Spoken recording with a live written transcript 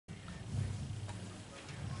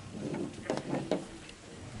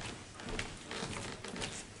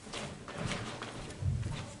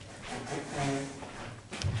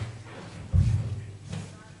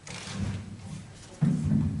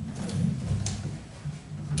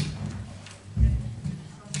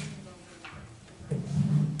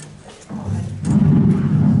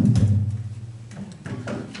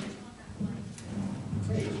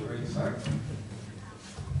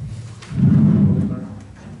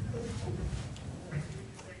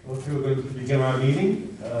Okay, we're going to begin our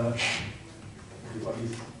meeting.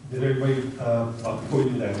 Did everybody, before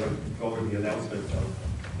we do that, we're going to go over the announcement of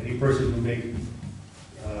any person who make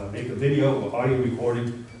a video or audio recording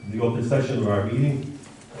of the open session of our meeting,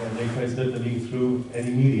 and they transmit the meeting through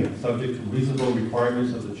any medium, subject to reasonable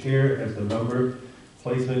requirements of the chair as the number,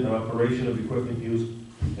 placement, and operation of equipment used,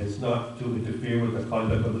 as not to interfere with the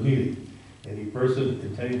conduct of the meeting. Any person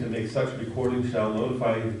intending to make such recording shall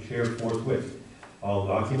notify the chair forthwith. All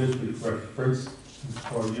documents referenced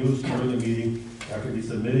or used during the meeting are to be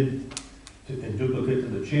submitted in duplicate to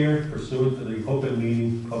the chair pursuant to the open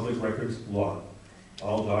meeting public records law.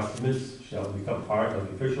 All documents shall become part of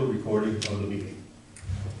the official recording of the meeting.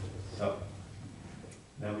 So,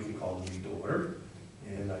 now we can call the meeting to order.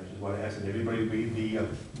 And I just want to ask that everybody read the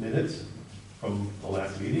minutes from the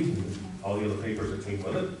last meeting, and all the other papers that came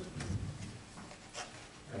with it.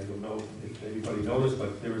 I don't know if anybody noticed,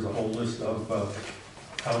 but there is a whole list of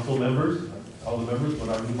council members, all the members with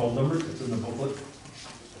our new phone numbers. It's in the booklet.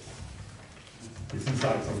 It's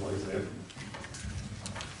inside someplace there.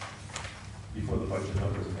 Before the budget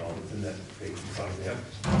numbers and all, it's in that page inside there.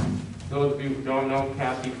 Those of you who don't know,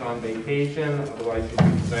 Kathy's on vacation, otherwise she'll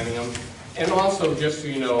be presenting them. And also, just so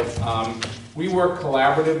you know, we work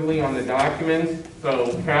collaboratively on the documents,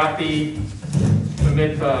 so Kathy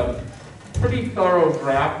submits a pretty thorough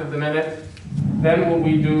draft of the minutes. Then what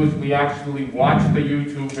we do is we actually watch the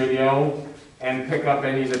YouTube video and pick up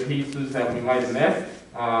any of the pieces that we might have missed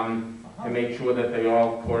to make sure that they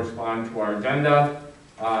all correspond to our agenda,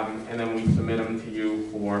 and then we submit them to you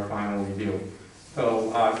for final review.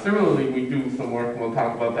 So similarly, we do some work, and we'll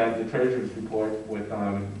talk about that in the treasurer's report with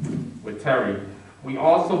Terry. We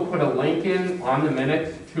also put a link in on the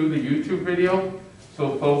minutes to the YouTube video,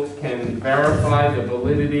 so folks can verify the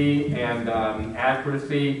validity and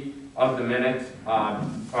accuracy of the minutes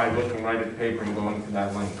by looking right at the paper and going to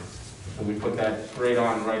that link. So we put that straight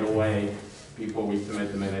on right away before we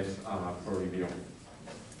submit the minutes for review.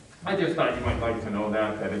 I just thought you might like to know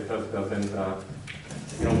that it just doesn't,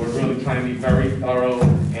 we're really trying to be very thorough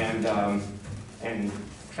and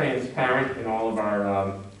transparent in all of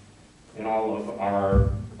our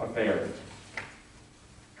affairs.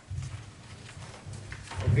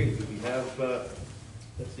 Okay, do we have,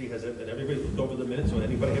 let's see, has everybody looked over the minutes, or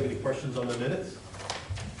anybody have any questions on the minutes?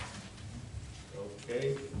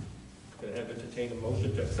 Okay, can I have entertained a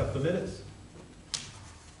motion to accept the minutes?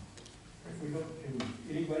 If we don't, can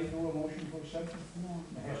anybody do a motion to accept? No.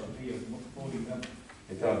 It has to be a voting member.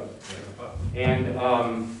 It does. And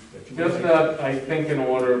just I think in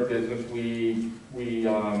order of business, we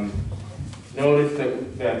noticed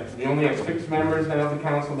that we only have 6 members now of the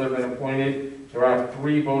council that have been appointed. There are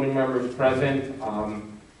 3 voting members present,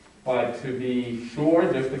 but to be sure,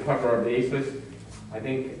 just to cover our bases, I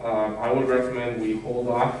think I would recommend we hold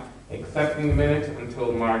off accepting the minutes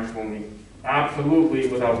until March, when we absolutely,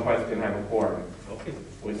 without question, have a quorum. Okay.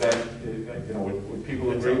 Would that, would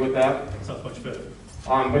people agree with that? Sounds much better.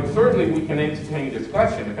 But certainly we can entertain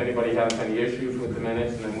discussion if anybody has any issues with the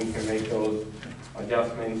minutes, and then we can make those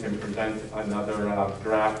adjustments and present another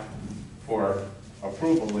draft for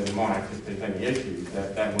approval in March if there's any issues.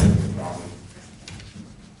 That wouldn't be a problem.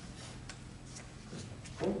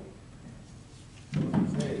 Cool.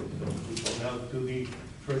 Okay, so we go now to the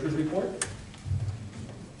treasurer's report.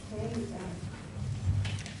 Okay,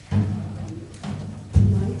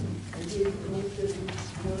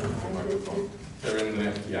 They're in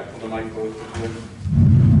there, yeah, the mic goes.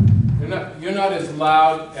 You're not as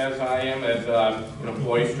loud as I am, as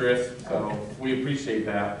boisterous, so we appreciate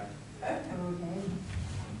that. Okay.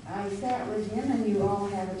 I sat with him, and you all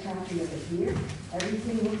have a copy of it here.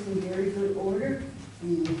 Everything looks in very good order.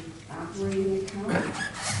 The operating account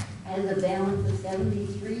has a balance of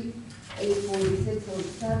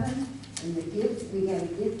 $73,846.07. And the gift, we got a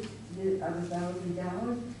gift of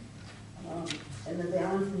 $1,000. And the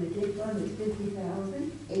balance in the gift fund is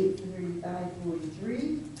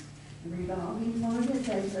 $50,835.43. The revolving fund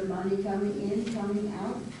has the money coming in, coming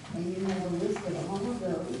out, and you have a list of all of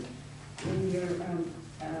those in your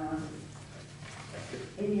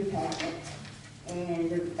packet.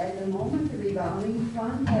 And at the moment, the revolving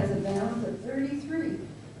fund has a balance of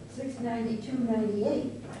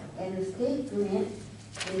 $33,692.98, and the state grant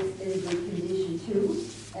is in condition 2.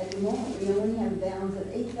 At the moment, we only have a balance of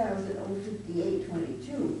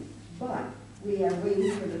 $8,058.22, but we are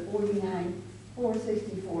waiting for the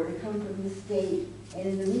 $49,464 to come from the state. And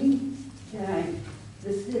in the meantime,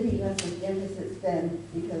 the city lets us deficit spend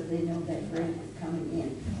because they know that grant is coming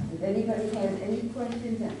in. If anybody has any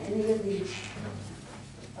questions on any of these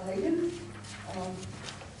items,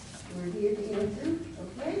 we're here to answer.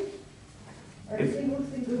 Okay? Everything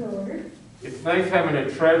looks in good order. it's nice having a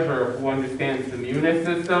treasurer who understands the munis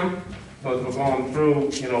system. So as we're going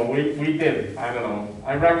through, you know, we did, I don't know,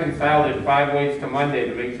 I reconciled it 5 ways to Monday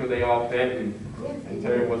to make sure they all fit, and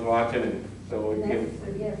Terry was watching it. So it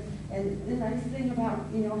gives. Yes, and the nice thing about,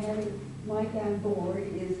 you know, having Mike on board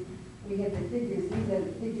is we have the figures, these are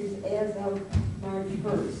the figures as of March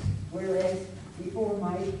 1st. Whereas before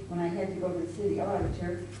Mike, when I had to go to the city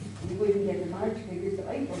auditor, we wouldn't get the March figures till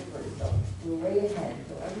April 1st, so we're way ahead.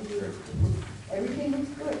 So everything looks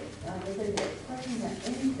good. If there's questions on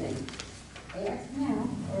anything, ask now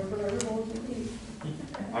or forever hold your peace.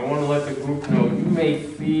 I want to let the group know you may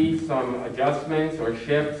see some adjustments or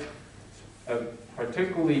shifts,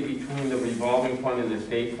 particularly between the revolving fund and the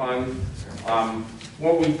state fund.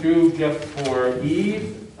 What we do just for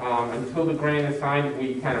ease, until the grant is signed,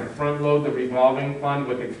 we kind of front load the revolving fund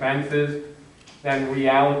with expenses, then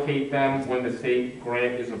reallocate them when the state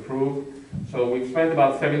grant is approved. So we've spent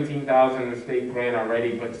about $17,000 in the state grant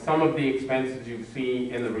already, but some of the expenses you see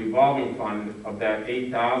in the revolving fund of that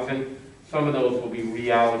 $8,000, some of those will be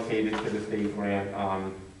reallocated to the state grant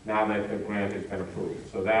now that the grant has been approved.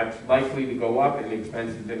 So that's likely to go up, and the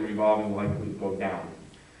expenses in revolving likely to go down.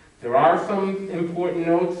 There are some important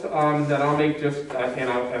notes that I'll make just, and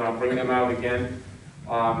I'll bring them out again.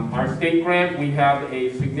 Our state grant, we have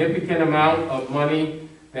a significant amount of money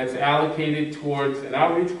that's allocated towards an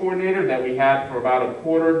outreach coordinator that we had for about a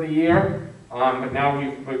quarter of the year. But now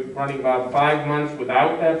we've been running about 5 months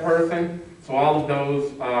without that person. So all of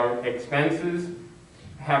those expenses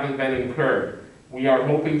haven't been incurred. We are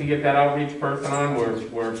hoping to get that outreach person on.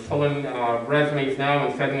 We're pulling resumes now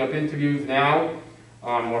and setting up interviews now.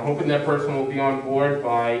 We're hoping that person will be on board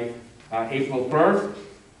by April 1st.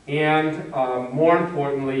 And more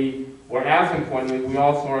importantly, or as importantly, we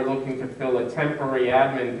also are looking to fill a temporary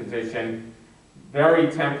admin position,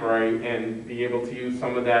 very temporary, and be able to use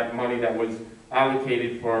some of that money that was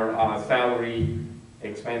allocated for salary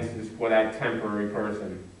expenses for that temporary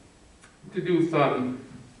person to do some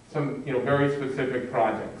very specific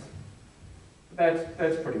projects.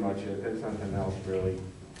 That's pretty much it. There's nothing else really.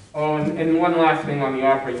 Oh, and one last thing on the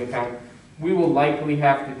operating account. We will likely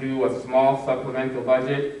have to do a small supplemental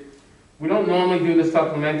budget. We don't normally do the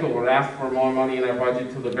supplemental or ask for more money in our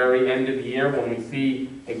budget till the very end of the year when we see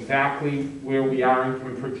exactly where we are and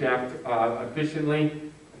can project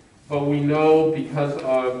efficiently. But we know because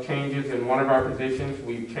of changes in one of our positions,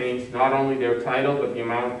 we've changed not only their title, but the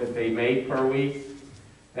amount that they make per week.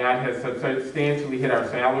 That has substantially hit our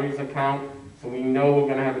salaries account, so we know we're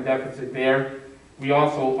going to have a deficit there. We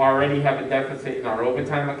also already have a deficit in our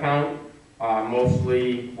overtime account,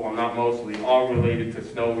 mostly, well not mostly, all related to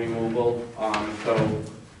snow removal. So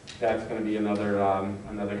that's going to be another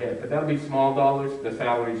hit. But that'll be small dollars. The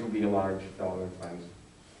salaries will be a large dollar expense.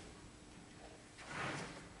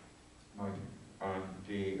 Mike, on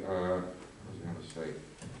the, what was I going to say?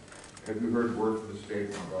 Have you heard word from the state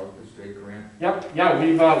about the state grant? Yep, yeah,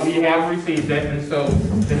 we have received it, and so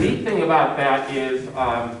the neat thing about that is,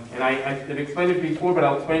 and I did explain it before, but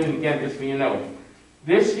I'll explain it again just so you know.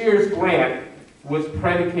 This year's grant was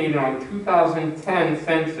predicated on 2010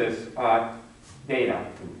 census data.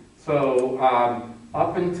 So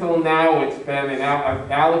up until now, it's been an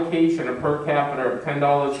allocation, a per capita of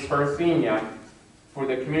 $10 per senior for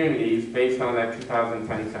the communities based on that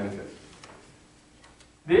 2010 census.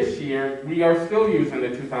 This year, we are still using the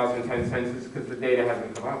 2010 census because the data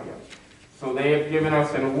hasn't come out yet. So they have given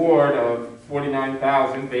us an award of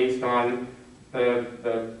 $49,000 based on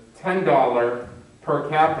the $10 per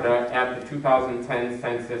capita at the 2010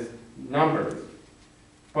 census numbers.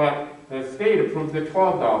 But the state approved the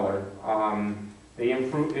 $12. They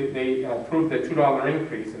approved the $2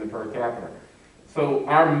 increase in the per capita. So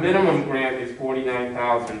our minimum grant is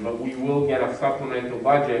 $49,000, but we will get a supplemental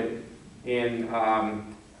budget in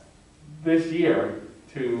this year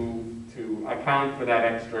to account for that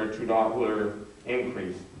extra $2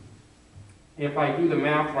 increase. If I do the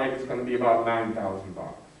math right, it's going to be about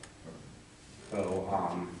 $9,000. So,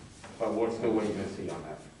 but we're still waiting to see on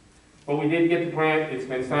that. But we did get the grant. It's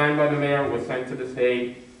been signed by the mayor. It was sent to the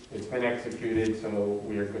state. It's been executed, so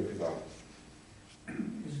we are good to go.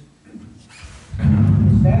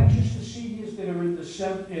 Is that just the seniors that are in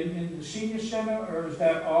the senior center, or is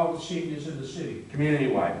that all the seniors in the city?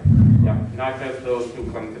 Community-wide, yeah, not just those who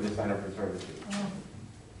come to the Center for Services.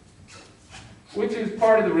 Which is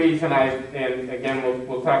part of the reason and again,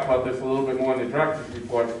 we'll talk about this a little bit more in the director's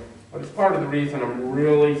report, but it's part of the reason I'm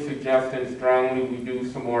really suggesting strongly we do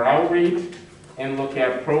some more outreach and look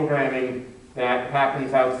at programming that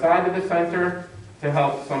happens outside of the center to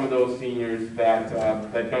help some of those seniors that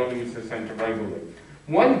don't use the center regularly.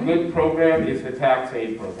 One good program is the tax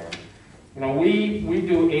aid program. You know, we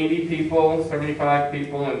do 80 people, 75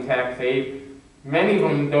 people in tax aid. Many of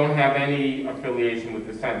them don't have any affiliation with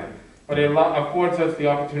the center, but it affords us the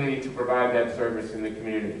opportunity to provide that service in the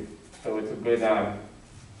community. So it's a good,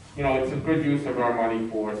 you know, it's a good use of our money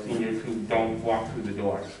for seniors who don't walk through the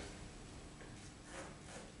door.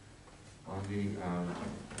 On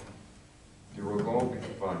the revolving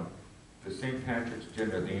fund, the St. Patrick's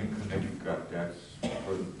Dinner, the income that you got, that's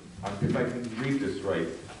for, if I can read this right,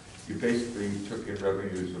 you basically took in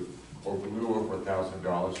revenues of over, a little over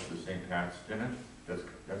 $1,000 for the St. Pat's Dinner. That's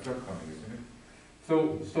upcoming, isn't it?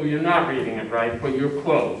 So you're not reading it right, but you're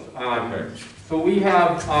close. Okay. So we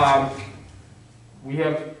have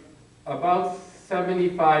about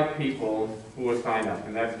 75 people who are signed up,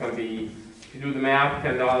 and that's going to be, if you do the math,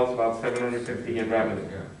 $10, about $750 in revenue.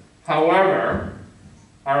 Yeah. However,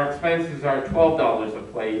 our expenses are $12 a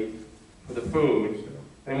plate for the food.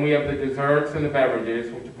 Then we have the desserts and the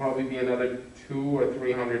beverages, which will probably be another $200 or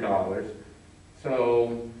 $300.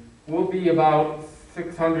 So we'll be about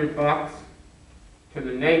 $600 to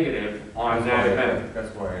the negative on that event.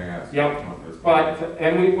 That's why I asked. Yep. But,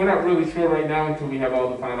 and we're not really sure right now until we have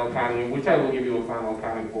all the final accounting, which I will give you a final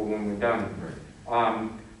accounting for when we're done. Right.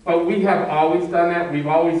 But we have always done that. We've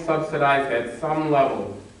always subsidized at some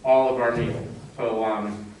level all of our meals. So,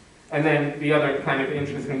 and then the other kind of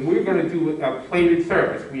interesting, we're going to do a plated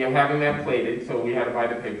service. We are having that plated, so we had to buy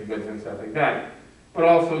the paper goods and stuff like that. But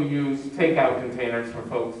also use takeout containers for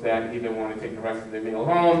folks that either want to take the rest of their meal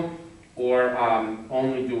home or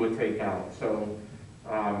only do a takeout. So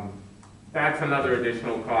that's another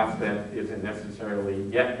additional cost that isn't necessarily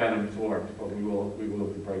yet been absorbed, but we will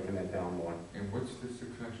be breaking that down more. And what's the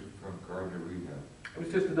succession from Gardner Rehab? It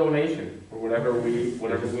was just a donation for whatever we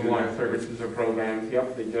want, services or programs.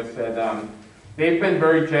 Yep, they just said, they've been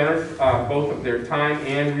very generous, both of their time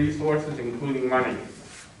and resources, including money.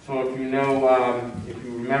 So if you know, if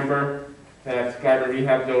you remember, that Gardner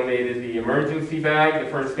Rehab donated the emergency bag, the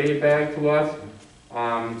first aid bag to us.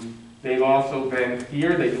 They've also been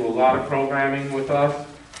here, they do a lot of programming with us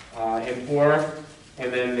and for us,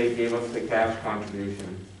 and then they gave us the cash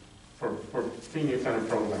contribution for senior center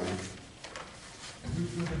programming.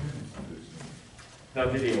 The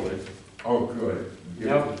video is. Oh, good.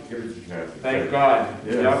 Yep. Give it to Kathy. Thank God.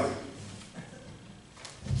 Yes. Yep.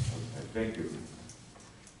 Okay, thank you.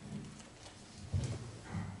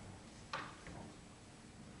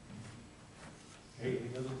 Okay,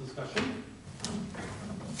 any other discussion?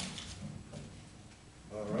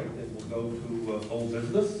 All right, then we'll go to old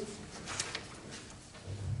business.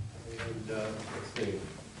 And let's see.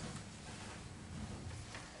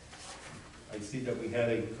 I see that we had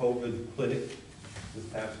a COVID clinic this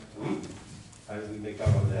past week. How did we make out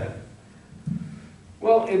on that?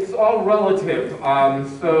 Well, it's all relative.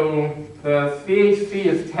 So the CHC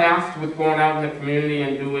is tasked with going out in the community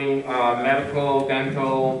and doing medical,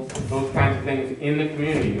 dental, those kinds of things in the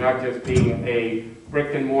community, not just being a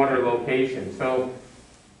brick and mortar location. So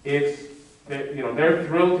it's, you know, they're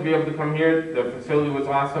thrilled to be able to come here. The facility was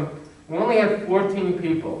awesome. We only had 14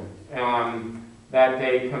 people that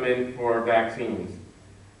day come in for vaccines,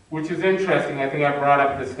 which is interesting. I think I brought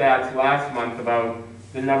up the stats last month about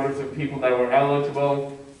the numbers of people that were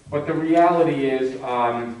eligible, but the reality is,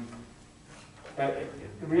 that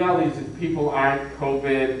people aren't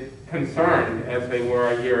COVID concerned as they were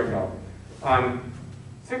a year ago.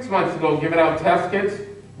 6 months ago, giving out test kits,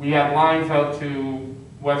 we had lines out to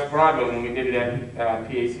West Broadway when we did it at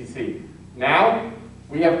PACC. Now,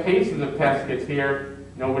 we have cases of test kits here.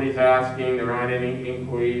 Nobody's asking, there aren't any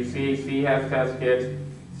inquiries. CHC has test kits,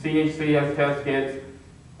 CHC has test kits,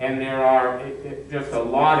 and there are just a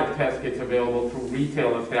lot of test kits available through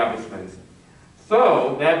retail establishments.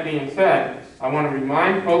 So, that being said, I want to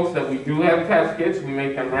remind folks that we do have test kits. We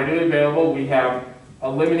make them readily available. We have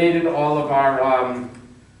eliminated all of our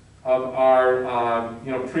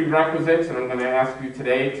prerequisites, and I'm going to ask you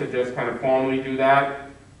today to just kind of formally do that.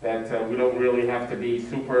 That we don't really have to be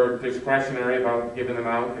super discretionary about giving them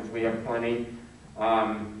out because we have plenty.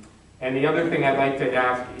 And the other thing I'd like to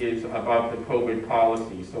ask is about the COVID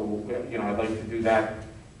policy. So, you know, I'd like to do that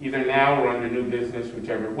either now or under new business,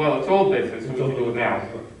 whichever. Well, it's old business, so we can do it now.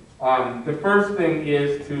 The first thing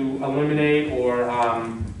is to eliminate or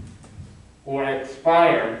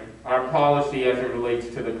expire our policy as it relates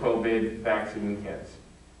to the COVID vaccine kits.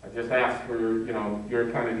 I just asked for, you know, your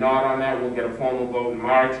kind of nod on that. We'll get a formal vote in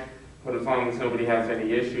March, but as long as nobody has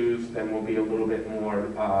any issues, then we'll be a little bit more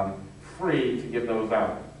free to give those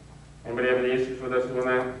out. Anybody have any issues with us doing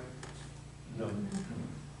that? No.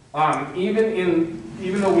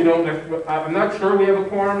 Even though we don't, I'm not sure we have a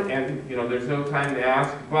quorum, and you know, there's no time to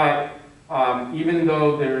ask, but even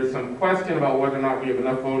though there is some question about whether or not we have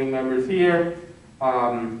enough voting members here,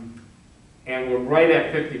 and we're right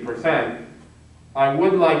at 50%, I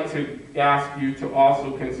would like to ask you to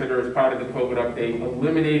also consider, as part of the COVID update,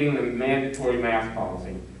 eliminating the mandatory mask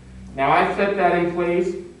policy. Now, I set that in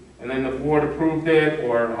place, and then the board approved it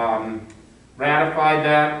or ratified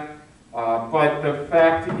that. But the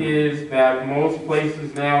fact is that most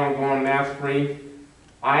places now are going mask-free.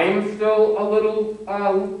 I am still a little,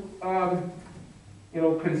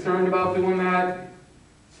 concerned about doing that.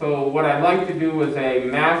 So what I'd like to do is a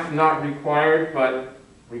mask not required, but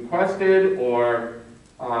requested, or,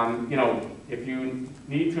 if you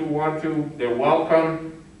need to, want to, they're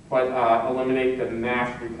welcome, but eliminate the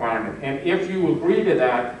mask requirement. And if you agree to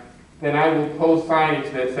that, then I will post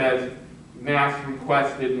signage that says, mask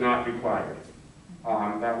requested, not required.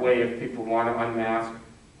 That way, if people want to unmask,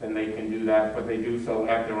 then they can do that, but they do so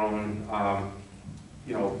at their own,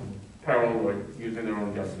 peril or using their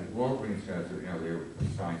own judgment. Walgreens has, there are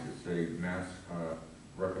signs that say masks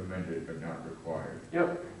recommended but not required.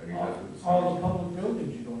 Yep. And that's what the All signs- the public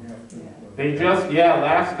buildings you don't have to. They just,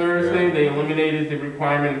 last Thursday, they eliminated the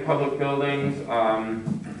requirement in public buildings.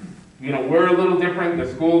 We're a little different, the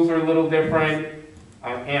schools are a little different,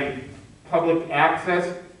 and public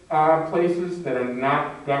access places that are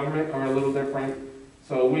not government are a little different.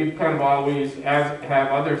 So we've kind of always, as have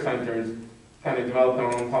other centers, kind of developed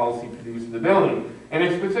our own policy for the use of the building. And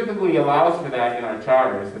it specifically allows for that in our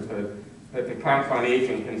charters, that the Council on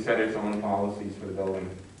Aging can set its own policies for the building.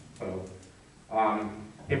 So,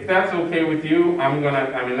 if that's okay with you,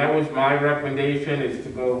 that was my recommendation, is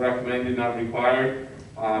to go recommended, not required.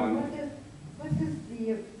 What does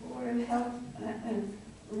the Board of Health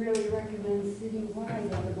really recommend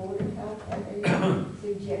citywide? Does the Board of Health have any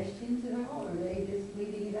suggestions at all, or are they just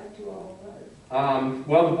leaving it up to all of us?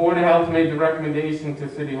 Well, the Board of Health made the recommendation to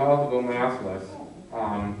City Hall to go maskless.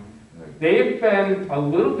 They've been a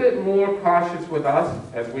little bit more cautious with us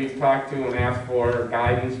as we've talked to and asked for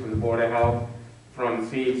guidance from the Board of Health, from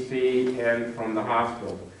CHC, and from the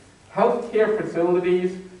hospital. Healthcare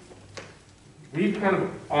facilities, we've kind of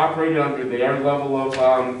operated under their level of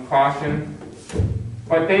caution,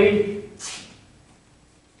 but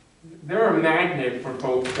they're a magnet for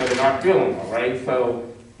folks that are not feeling well, right? So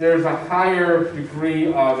there's a higher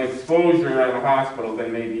degree of exposure at a hospital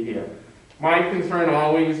than maybe here. My concern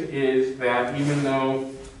always is that even though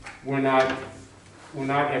we're not a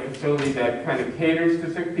facility that kind of caters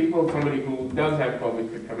to sick people, somebody who does have COVID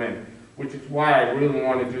could come in, which is why I really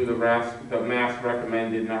want to do the mask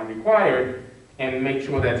recommended, not required, and make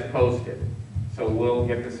sure that's posted. So we'll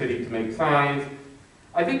get the city to make signs.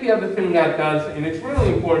 I think the other thing that does, and it's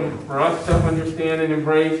really important for us to understand and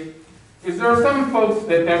embrace, is there are some folks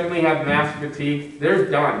that definitely have mask fatigue. They're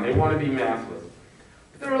done. They want to be maskless.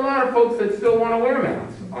 There are a lot of folks that still want to wear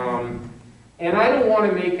masks. And I don't want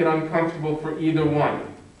to make it uncomfortable for either one.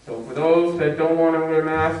 So for those that don't want to wear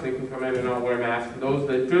masks, they can come in and not wear masks. For those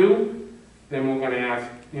that do, then we're going to ask,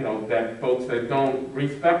 that folks that don't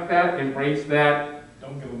respect that, embrace that,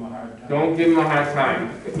 Don't give them a hard time. don't give them a hard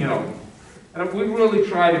time. And we really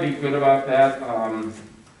try to be good about that.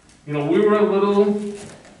 We were a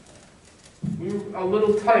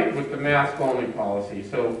little tight with the mask only policy.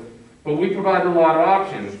 But we provide a lot of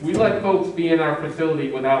options. We let folks be in our facility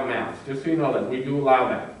without masks, just so you know that. We do allow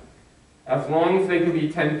that. As long as they can be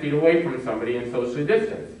 10 feet away from somebody and socially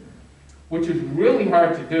distance, which is really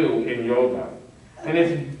hard to do in yoga. And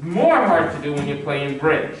it's more hard to do when you're playing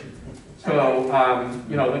bridge. So,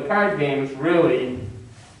 the card games really,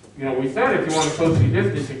 we said if you want to socially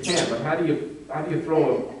distance, you can, but how do you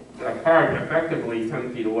throw a card effectively 10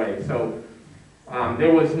 feet away? So,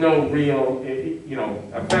 there was no real,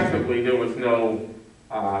 effectively there was no,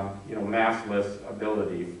 maskless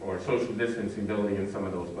ability or social distancing ability in some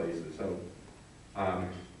of those places. So, all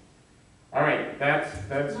right,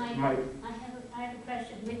 that's my. I have a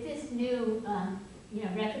question. With this new,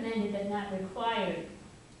 recommended but not required,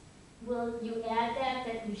 will you add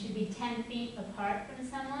that you should be 10 feet apart from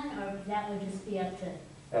someone, or that would just be up to?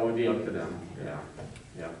 That would be up to them.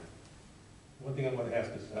 Yeah. One thing I want to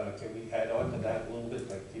ask is, can we add on to that a little bit,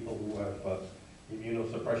 like people who have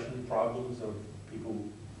immunosuppression problems, or people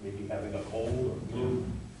maybe having a cold or flu?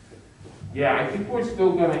 Yeah, I think we're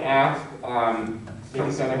still going to ask some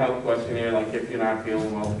kind of health questionnaire, like if you're not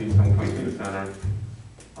feeling well, please don't come to the center.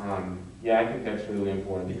 I think that's really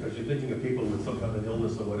important. Because you're thinking of people with some kind of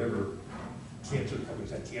illness or whatever, cancer,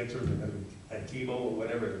 somebody's had cancer, and had chemo or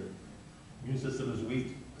whatever, their immune system is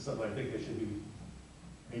weak, something. I think they should be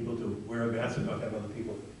able to wear a mask and not have other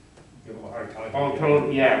people give them a hard time. Oh,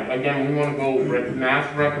 totally, yeah. Again, we want to go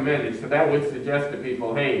mask recommended, so that would suggest to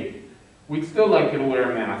people, hey, we'd still like you to wear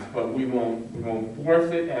a mask, but we won't force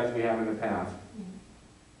it as we have in the past.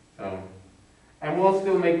 So, and we'll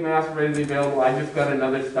still make masks readily available. I just got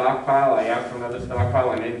another stockpile. I asked for another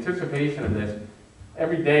stockpile in anticipation of this.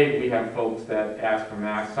 Every day we have folks that ask for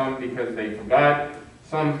masks, some because they forgot,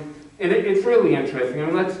 some, it's really interesting. I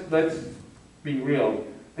mean, let's be real.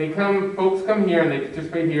 Folks come here and they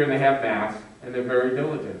participate here and they have masks and they're very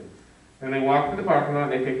diligent. And they walk to the parking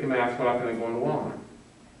lot, they take the mask off and they go into Walmart.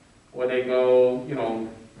 Or they go, you know,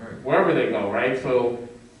 wherever they go, right? So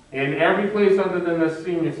in every place other than the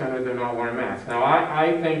senior center, they're not wearing masks. Now,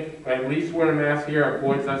 I think at least wearing a mask here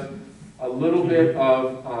affords us a little bit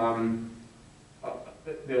of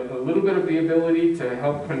the ability to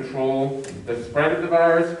help control the spread of the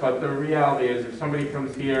virus, but the reality is if somebody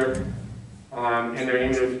comes here and they're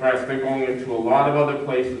Ambulance Express, they're going into a lot of other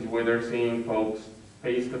places where they're seeing folks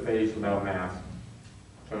face to face without masks.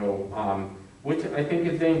 So, which I think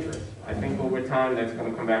is dangerous. I think over time that's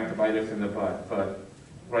going to come back to bite us in the butt. But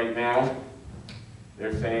right now,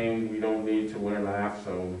 they're saying we don't need to wear masks,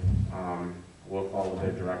 so we'll follow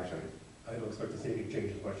their direction. I don't expect to see any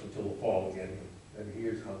changes much until the fall again. Every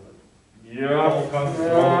year's coming. Yeah. Fall comes,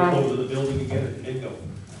 all close to the building again, and bingo,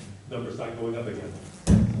 numbers start going up again.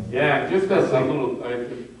 Yeah, just a little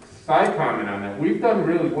side comment on that. We've done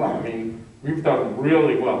really well. I mean, we've done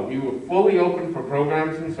really well. We were fully open for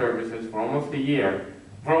programs and services for almost a year,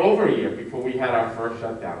 for over a year before we had our first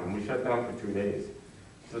shutdown, and we shut down for 2 days.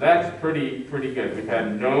 So that's pretty good. We've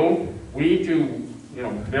had we do,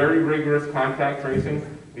 very rigorous contact tracing.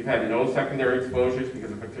 We've had no secondary exposures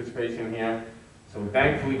because of participation here. So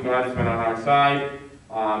thankfully, God has been on our side,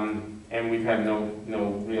 and we've had no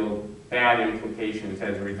real bad implications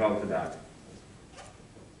as a result of that.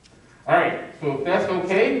 All right, so if that's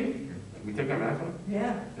okay, we take our mask off?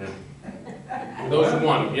 Yeah. Those who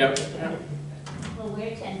want, yep. Well,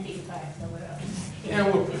 we're 10 feet apart, so we're up.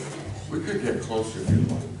 Yeah, We could get closer if you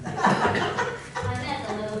want. I'm at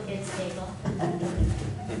the little kids' table.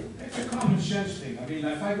 It's a common sense thing. I mean,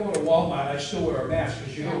 if I go to Walmart, I still wear a mask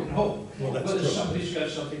because you don't know Well, that's whether true. somebody's got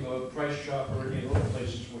something, or a price shop, or any other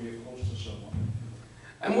places where you're close to someone.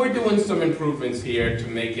 and we're doing some improvements here to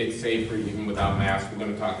make it safer even without masks. We're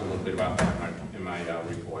going to talk a little bit about that in my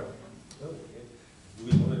report. Okay. Do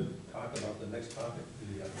we want to talk about the next topic?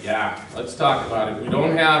 Yeah, let's talk about it. We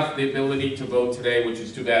don't have the ability to vote today, which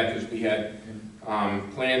is too bad because we had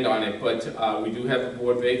planned on it, but we do have a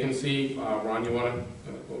board vacancy. Ron, you want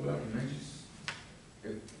to go back?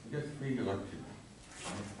 If you get 3 elected,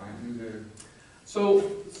 I do the...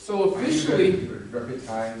 So officially, Record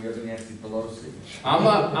time, you're the Nancy Pelosi.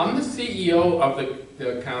 I'm the CEO of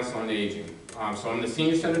the Council on Aging. So I'm the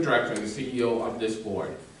Senior Center Director and the CEO of this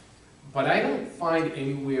board. But I don't find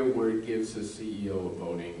anywhere where it gives the CEO of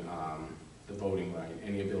voting, the voting right,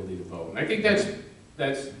 any ability to vote. And I think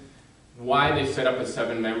that's why they set up a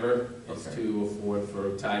 7-member, is Okay. to afford for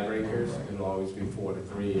tiebreakers. It'll always be 4 to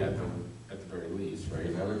 3 at the very least, right?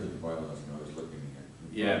 Because I looked at the bylaws and I was looking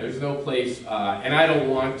at... Yeah, there's no place, and I don't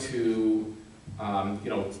want to,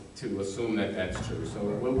 to assume that that's true. So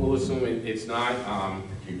we'll assume it's not.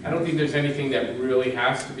 I don't think there's anything that really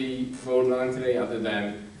has to be voted on today other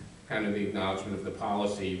than kind of the acknowledgement of the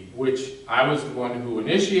policy, which I was the one who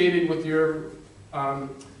initiated with your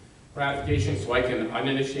ratification, so I can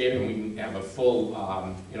uninitiate it and we can have a full,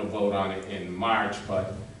 vote on it in March,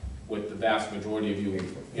 but with the vast majority of you,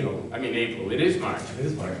 April, it is March. It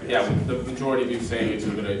is March. Yeah, with the majority of you saying it's a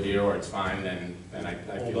good idea or it's fine, then I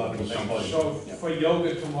Hold feel on, pretty next comfortable. So Yeah. for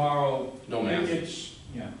yoga tomorrow, No mask. it's,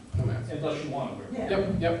 No mask. unless you want to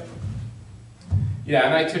wear. Yep. Yeah,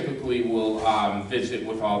 and I typically will visit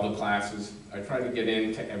with all the classes. I try to get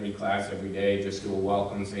into every class every day, just do a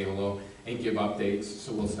welcome, say hello, and give updates.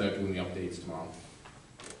 So we'll start doing the updates tomorrow.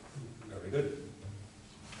 Very good.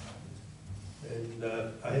 And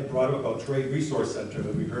I had brought up about Trade Resource Center.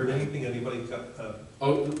 Have we heard anything? Anybody got,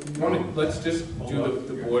 Let's just do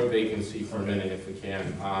the board vacancy for a minute if we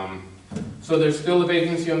can. So there's still a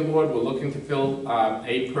vacancy on the board. We're looking to fill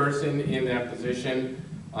a person in that position.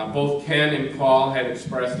 Both Ken and Paul had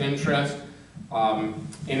expressed interest.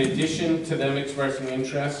 In addition to them expressing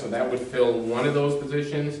interest, so that would fill one of those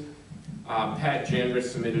positions, Pat Jandris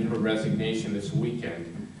submitted her resignation this weekend.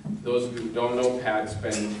 For those of you who don't know, Pat's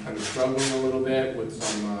been kind of struggling a little bit with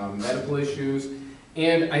some medical issues,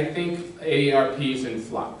 and I think AARP's in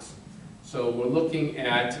flux. So we're looking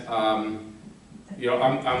at, I'm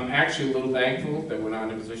actually a little thankful that we're not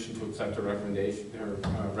in a position to accept her recommendation, her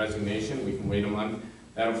resignation. We can wait a month.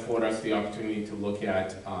 That'll afford us the opportunity to look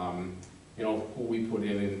at, who we put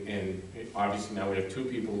in, and obviously now we have 2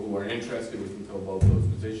 people who are interested. We can fill both those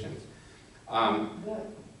positions.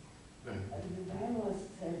 The bylaws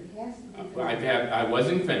said it has to be. I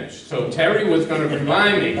wasn't finished. So Terry was going to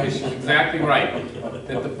remind me, because she's exactly right,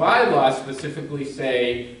 that the bylaws specifically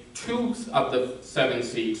say 2 of the 7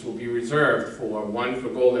 seats will be reserved for, 1 for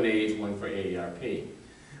Golden Age, 1 for AARP.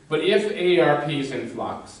 But if AARP is in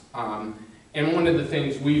flux, and one of the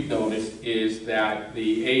things we've noticed is that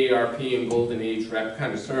the AARP and Golden Age rep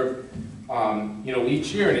kind of serve,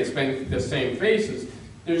 each year, and it's been the same faces.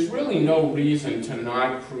 There's really no reason to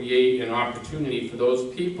not create an opportunity for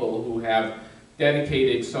those people who have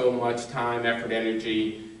dedicated so much time, effort,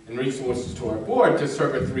 energy, and resources to our board to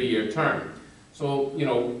serve a 3-year term. So,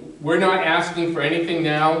 we're not asking for anything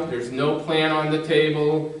now. There's no plan on the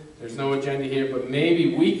table. There's no agenda here, but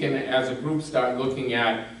maybe we can, as a group, start looking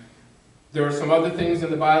at, there are some other things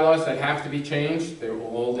in the bylaws that have to be changed. They're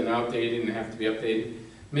old and outdated and have to be updated.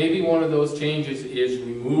 Maybe one of those changes is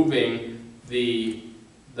removing the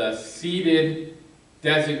seated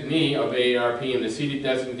designee of AARP and the seated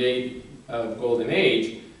designee of Golden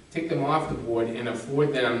Age, take them off the board and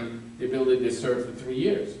afford them the ability to serve for 3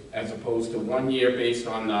 years, as opposed to 1 year based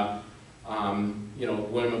on the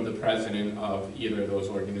whim of the president of either of those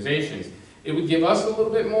organizations. It would give us a little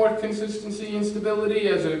bit more consistency and stability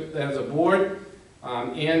as a board,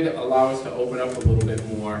 and allow us to open up a little bit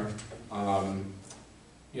more,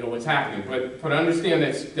 what's happening. But understand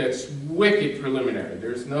that's wicked preliminary.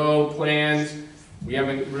 There's no plans. We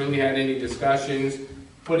haven't really had any discussions,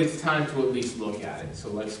 but it's time to at least look at it. So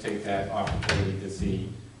let's take that opportunity to see,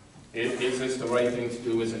 is this the right thing to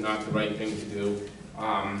do? Is it not the right thing to do?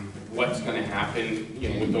 What's going to happen,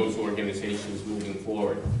 with those organizations moving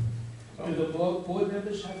forward. So, Do the board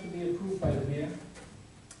members have to be approved by the mayor?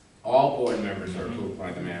 all board members are approved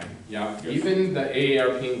by the mayor. Yeah, even the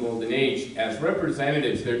AARP and Golden Age, as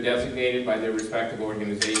representatives, they're designated by their respective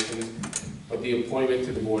organizations, but the appointment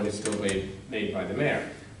to the board is still made by the mayor,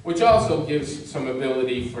 which also gives some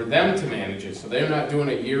ability for them to manage it. So they're not doing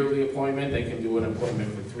a yearly appointment, they can do an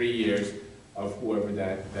appointment for 3 years of whoever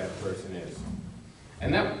that person is.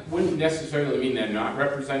 And that wouldn't necessarily mean they're not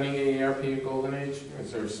representing AARP and Golden Age,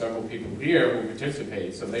 because there are several people here who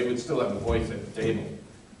participate, so they would still have a voice at the table.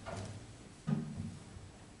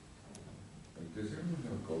 Does everyone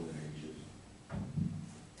know what Golden Age is?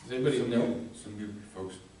 Does anybody know? Some of you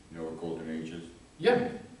folks know what Golden Age is? Yeah,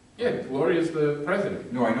 Gloria's the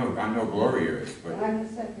president. No, I know Gloria is, but, I'm the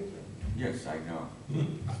secretary. yes, I know.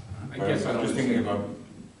 I But guess I I'm don't. just thinking about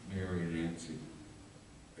Mary and Nancy.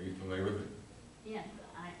 Are you familiar with it? Yeah,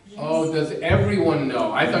 yes. Oh, does everyone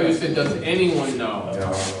know? I thought you said, does anyone know?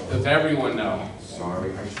 No. Does everyone know?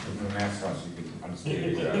 Sorry, I should have put my mask on so you can understand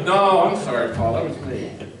it better. No, I'm sorry, Paul, that was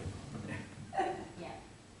me. Yeah.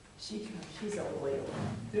 She's a loyal.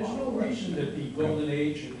 There's no reason that the Golden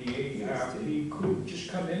Age and the AARP could just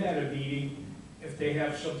come in at a meeting if they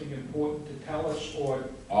have something important to tell us, or,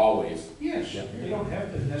 Always. yes, Yeah. they don't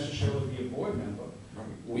have to necessarily be a board member. Right.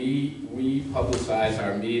 We publicize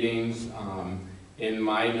our meetings. In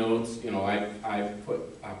my notes, I've put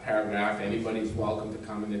a paragraph, anybody's welcome to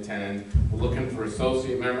come and attend. We're looking for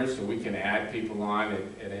associate members so we can add people on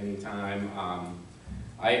at any time.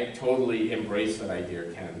 I totally embrace that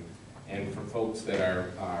idea, Ken. And for folks that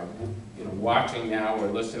are watching now or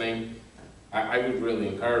listening, I would really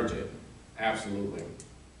encourage it, absolutely.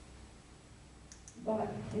 But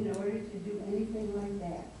in order to do anything like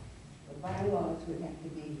that, the bylaws would have to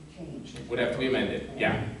be changed. Would have to be amended,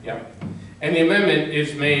 yeah. And the amendment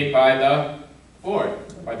is made by the board,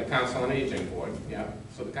 by the Council on Aging board, yeah.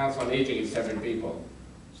 So the Council on Aging is 7 people,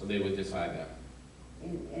 so they would decide that.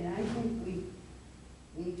 And I think we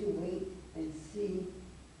need to wait and see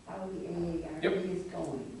how the AARP Yep. is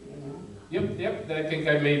going, Yep, I think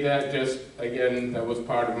I made that just, again, that was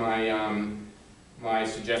part of my, my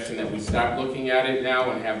suggestion that we start looking at it now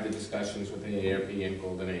and have the discussions with the AARP and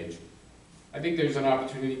Golden Age. I think there's an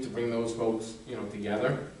opportunity to bring those folks,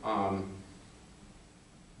 together,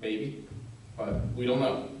 maybe, but we don't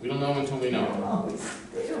know. We don't know until we They don't know. always,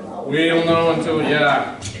 they don't always. We don't know until,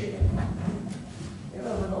 yeah. They're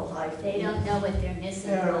a little They highfalutin. don't know what they're missing.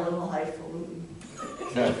 They're a little highfalutin.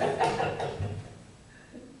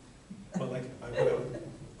 Well,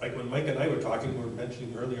 like when Mike and I were talking, we were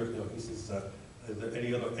mentioning earlier, he says, is there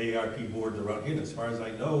any other ARP boards around here? And as far as I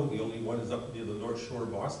know, the only one is up near the North Shore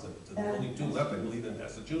of Boston. The only 2 left, I believe, in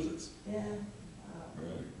Massachusetts. Yeah.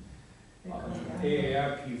 Really? They're going down.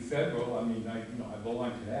 AARP federal, I mean, I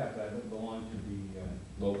belong to that, but I don't belong to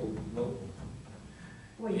the Local. local.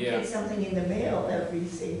 Well, you Yeah. get something in the mail every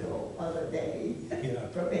single other day Yeah.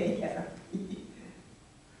 from AARP.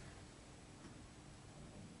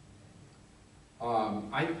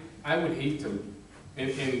 I would hate to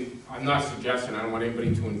and I'm not suggesting, I don't want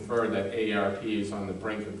anybody to infer that AARP is on the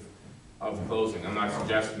brink of closing. I'm not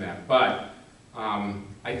suggesting that. But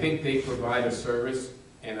I think they provide a service,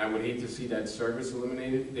 and I would hate to see that service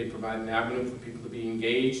eliminated. They provide an avenue for people to be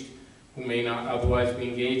engaged who may not otherwise be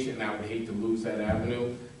engaged, and I would hate to lose that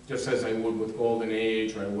avenue, just as I would with Golden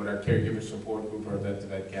Age, or I would our caregiver support group, or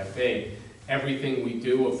Vet-to-Vet Cafe. Everything we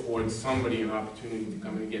do affords somebody an opportunity to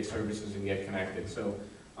come in and get services and get connected. So,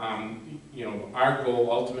 you know, our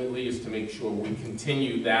goal ultimately is to make sure we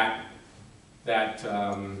continue that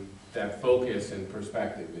focus and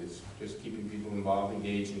perspective, is just keeping people involved,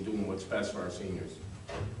 engaged, and doing what's best for our seniors.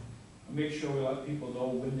 Make sure we let people know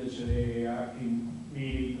when there's an AARP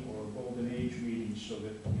meeting or a Golden Age meeting, so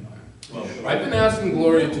that, you know. Well, I've been asking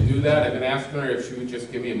Gloria to do that. I've been asking her if she would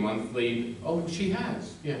just give me a monthly. Oh, she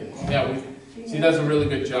has. Yeah, yeah. She does a really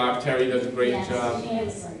good job. Terry does a great Yes, job. she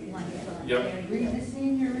is wonderful. Yep. Very Read good. the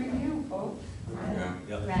senior review, folks. Yeah.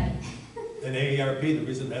 Yeah. Right. And AARP, the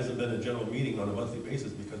reason there hasn't been a general meeting on a monthly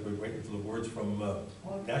basis because we're waiting for the words from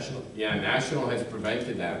National. Yeah, National has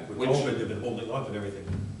prevented that. With Which, COVID, they've been holding on to everything.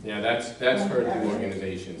 yeah, that's hurt the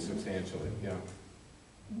organization substantially. Yeah. All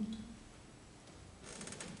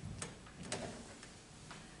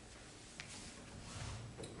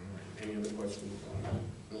right. Any other questions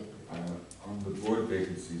On the board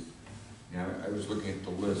vacancies, now, I was looking at the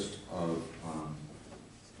list of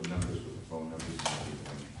the members with the phone numbers and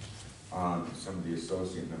everything. Some of the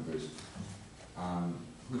associate members.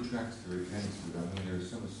 Who tracks the retention? I mean, there's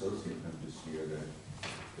some associate members here that,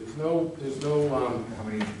 There's no. how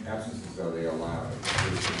many absences are they allowed?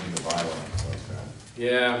 There's in the bylaws like that.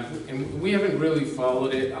 Yeah, and we haven't really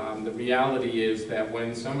followed it. The reality is that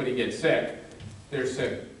when somebody gets sick, they're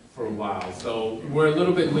sick for a while. So we're a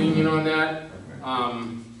little bit lenient on that. Okay.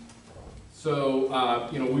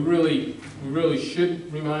 You know, we really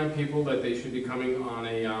should remind people that they should be coming on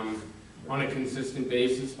a consistent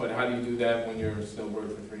basis, but how do you do that when you're still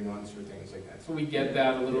working for 3 months or things like that? So we get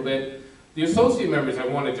that a little bit. The associate members, I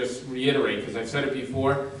want to just reiterate, because I've said it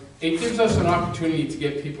before, it gives us an opportunity to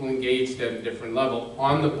get people engaged at a different level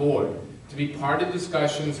on the board, to be part of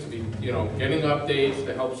discussions, to be, you know, getting updates,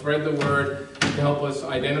 to help spread the word, to help us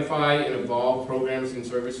identify and evolve programs and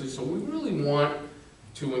services. So we really want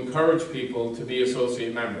to encourage people to be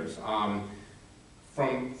associate members.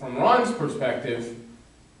 From Ron's perspective,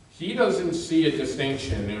 he doesn't see a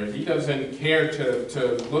distinction, or he doesn't care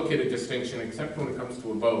to look at a distinction, except when it comes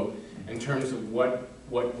to a vote, in terms of what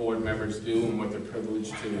board members do and what they're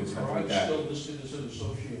privileged to and stuff like Ron's that. still listed as an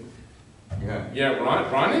associate. Yeah. Yeah,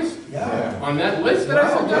 Ron is? Yeah. On that list that I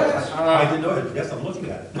Wow, sent yes. out? I didn't know it. Yes, I'm looking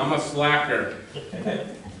at it. I'm a slacker.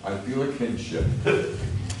 I feel a kinship.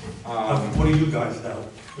 What are you guys now?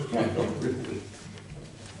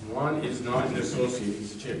 Ron is not an associate,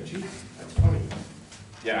 he's a chair. Jeez, that's funny.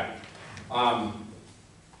 Yeah.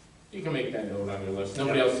 You can make that note on your list.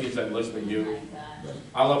 Nobody else sees that list but Oh you. my gosh.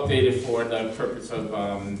 I'll update it for the purpose of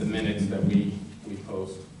the minutes that we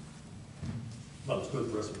post. Well, it's good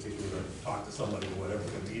for us in case we want to talk to somebody or whatever,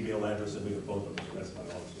 we have an email address and we can phone them, that's about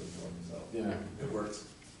all it's good for, so Yeah. it works.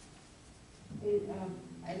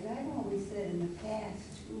 As I've always said in the past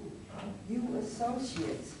too, you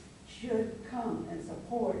associates should come and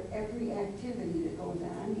support every activity that goes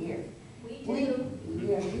on here. We do.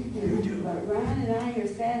 Yeah, we do, but Ron and I are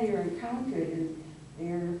sat here and counted, and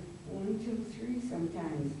they're 1, 2, 3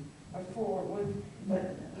 sometimes, or 4, 1,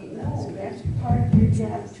 but, you know, that's part of your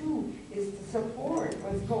job too, is to support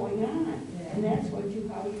what's going on, and that's how you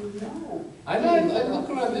know. I look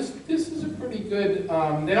around, this is a pretty good,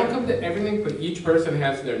 they don't come to everything, but each person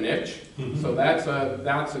has their niche, so that's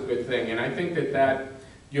a good thing, and I think that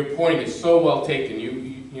your point is so well taken.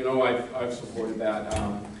 You know, I've supported that.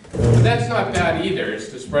 But that's not bad either, is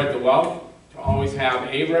to spread the wealth, to always have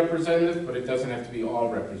a representative, but it doesn't have to be all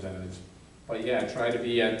representatives. But yeah, try to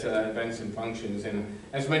be at events and functions, and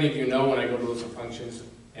as many of you know, when I go to those functions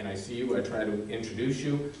and I see you, I try to introduce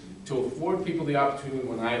you, to afford people the opportunity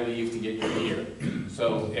when I leave to get you here.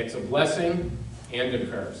 So it's a blessing and a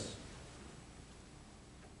curse.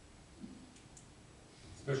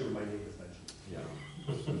 Especially when my name is mentioned. Yeah.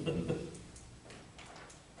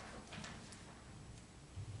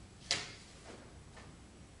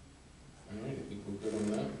 All right, I think we're good on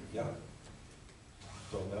that. Yeah.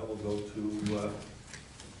 So now we'll go to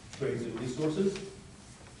trades and resources.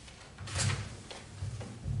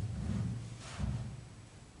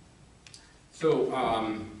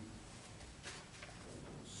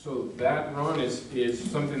 So that, Ron,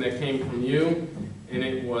 is something that came from you, and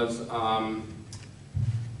it was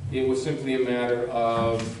simply a matter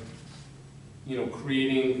of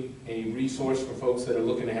creating a resource for folks that are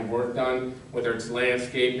looking to have work done, whether it's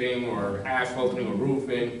landscaping or asphalting or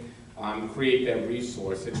roofing, create that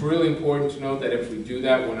resource. It's really important to note that if we do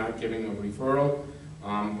that, we're not giving a referral,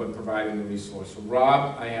 but providing the resource. So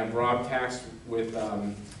I have Rob tasked with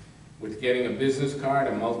getting a business card,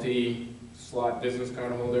 a multi-slot business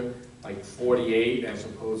card holder, like 48 as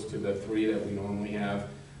opposed to the 3 that we normally have,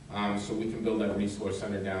 so we can build that resource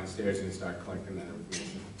center downstairs and start collecting that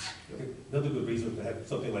information. Another good reason to have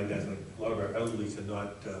something like that is like a lot of our elderly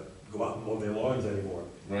cannot go out and mow their lawns anymore.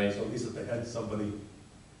 Right. So at least if they had somebody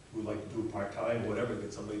who would like to do part-time or whatever,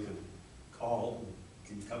 that somebody can call,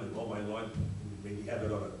 can you come and mow my lawn? And maybe have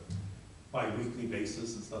it on a bi-weekly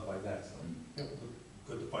basis and stuff like that, so. Yeah,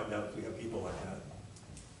 good to find out if we have people like that.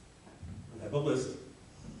 We have a list.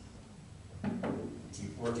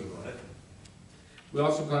 Keep working on it. We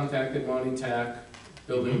also contacted Monty Tack,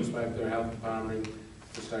 building inspector, health department,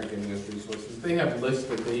 to start getting us resources. They have lists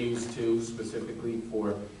that they use too, specifically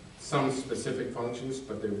for some specific functions,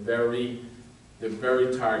 but they're very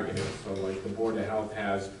targeted. So like the Board of Health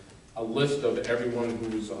has a list of everyone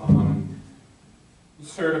who's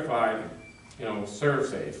certified,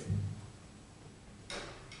 serve-safe.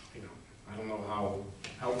 I don't know how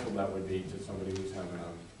helpful that would be to somebody who's having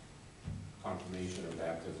a confirmation of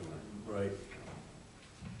baptism. Right.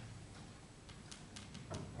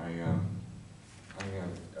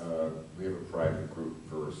 We have a private group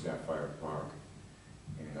for Sapphire Park,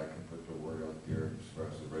 and I can put the word out there as far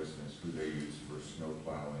as the residents, who they use for snow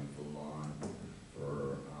plowing, for lawn,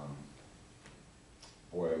 for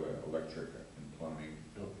oil, electric, and plumbing,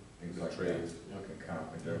 things like that. Trades. Like a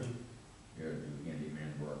carpenter, do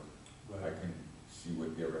handyman work. I Right. can see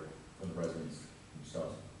what they're, from the residents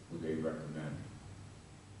themselves, who they recommend.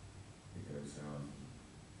 Because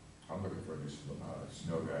I'm looking for a new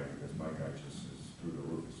snow guy, because my guy just is through the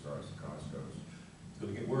roof as far as the cost goes. It's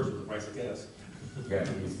gonna get worse with the price of gas. Yeah,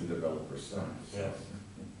 he's the developer's son. So. Yeah.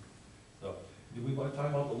 So, do we want to talk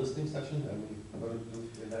about the listing session? I mean, we're gonna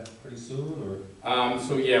do that pretty soon, or?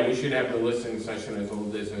 So yeah, we should have the listing session as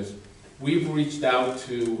old business. We've reached out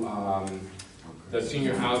to the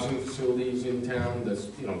senior housing facilities in town,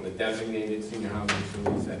 the designated senior housing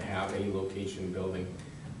facilities that have a location building.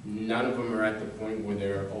 None of them are at the point where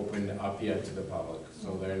they're opened up yet to the public,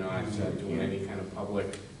 so they're not doing any kind of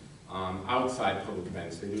public, outside public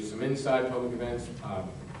events. They do some inside public events,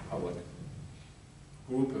 public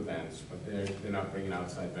group events, but they're not bringing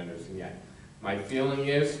outside vendors in yet. My feeling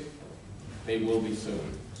is they will be soon.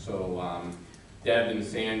 So Deb and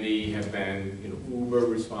Sandy have been uber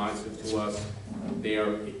responsive to us. They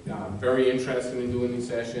are very interested in doing these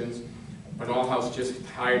sessions. Bernal House just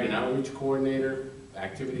hired an outreach coordinator,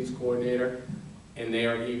 activities coordinator, and they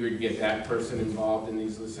are eager to get that person involved in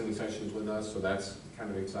these listening sessions with us, so that's kind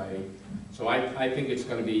of exciting. So I think it's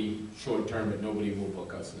going to be short term, but nobody will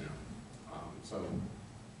book us now.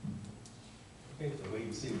 Okay, so wait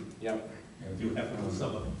and see. Yep. And Do you have to do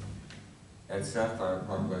summer? At Sapphire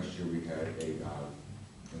Park last year, we had it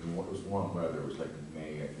was warm weather, it was like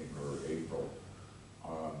May, I think, or April.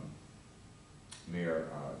 Mayor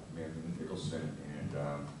Nicholson and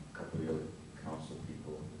a couple of the other council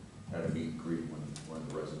people had a meet and greet when one of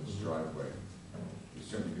the residents' driveway. We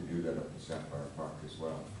certainly could do that up at Sapphire Park as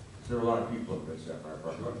well. Because there are a lot of people up at Sapphire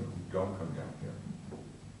Park who don't come down here.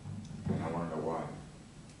 And I want to know why.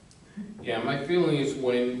 Yeah, my feeling is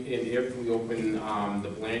when and if we open the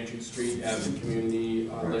Blanchard Street as a community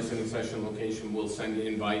listening session location, we'll send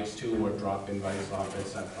invites to or drop invites off at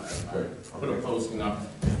Sapphire. Good. Put a posting up,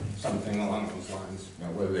 something along those lines.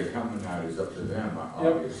 Now, whether they come or not is up to them,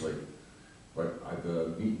 obviously. But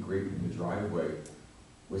the meet and greet in the driveway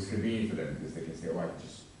was convenient for them, because they can say, oh, I can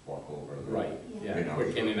just walk over. Right, You yeah, know.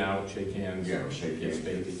 quick in and out, shake hands. Yeah, shake get hands.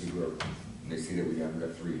 spaces. And they see that we haven't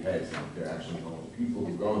got 3 heads, and if they're actually normal people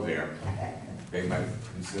who go there, they might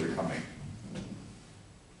consider coming.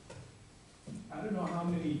 I don't know how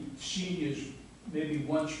many seniors maybe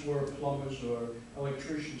once were plumbers or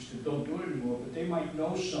electricians that don't do it anymore, but they might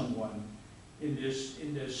know someone in this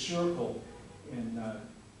circle and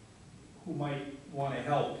who might want to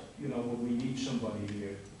help, when we need somebody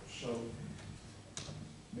here. So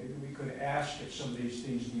maybe we could ask at some of these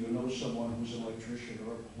things, do you know someone who's an electrician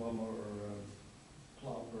or a plumber or a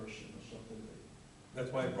plow person or something?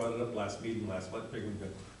 That's why I brought it up last meeting last month, figuring that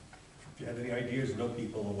if you have any ideas, know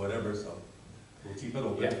people or whatever, so we'll keep it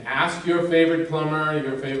open. Yeah, ask your favorite plumber,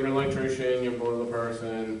 your favorite electrician, your boiler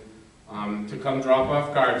person, to come drop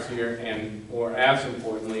off cards here, or as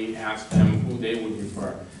importantly, ask them who they would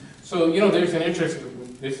refer. So, there's an interest,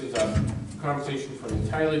 this is a conversation for an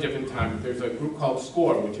entirely different time, but there's a group called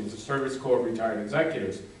SCORE, which is the Service Corps of Retired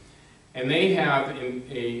Executives. And they have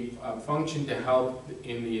a function to help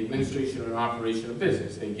in the administration and operation of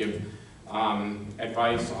business. They give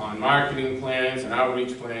advice on marketing plans and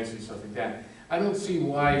outreach plans and stuff like that. I don't see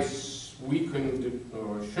why we couldn't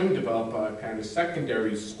or shouldn't develop a kind of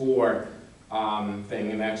secondary score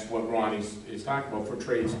thing, and that's what Ron is talking about for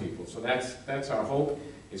tradespeople. So that's our hope,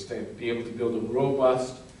 is to be able to build a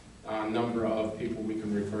robust number of people we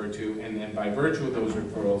can refer to, and then by virtue of those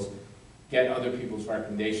referrals, get other people's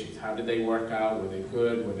recommendations. How did they work out? Were they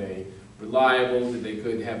good? Were they reliable? Did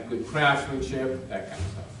they have good craftsmanship? That kind of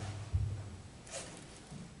stuff.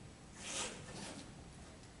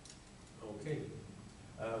 Okay.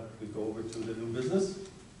 We go over to the new business.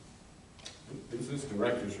 Business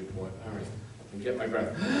director's report. All right, I can get my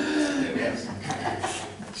breath.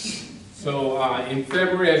 So in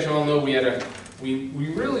February, as you all know, we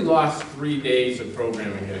really lost 3 days of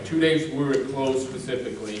programming here. 2 days we were closed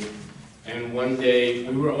specifically, and 1 day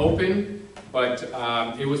we were open, but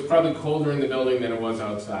it was probably colder in the building than it was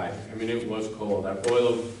outside. I mean, it was cold. Our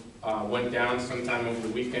boiler went down sometime over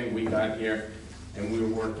the weekend. We got here, and we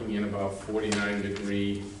were working in about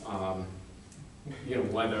 49-degree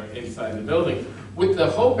weather inside the building, with the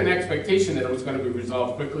hope and expectation that it was going to be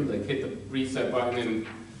resolved quickly, like hit the reset button and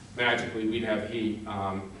magically we'd have heat.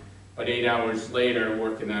 But 8 hours later,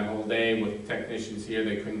 working that whole day with technicians here,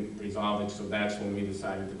 they couldn't resolve it, so that's when we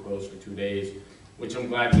decided to close for 2 days, which I'm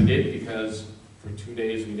glad we did, because for 2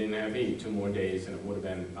 days we didn't have heat. 2 more days and it would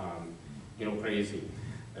have been crazy.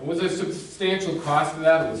 There was a substantial cost to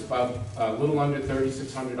that. It was about a little under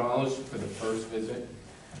 $3,600 for the first visit.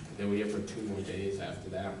 Then we have for 2 more days after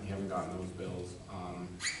that. We haven't gotten those bills.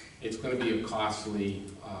 It's going to be a costly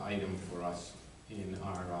item for us in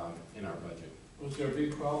our budget. Was there a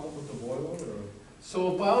big problem with the boiler, or?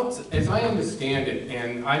 So about, as I understand it,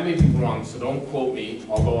 and I may be wrong, so don't quote me,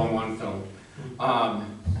 although I'm on film.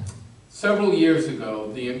 Several years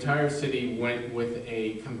ago, the entire city went with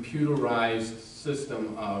a computerized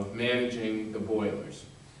system of managing the boilers.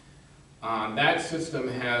 That system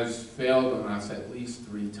has failed on us at least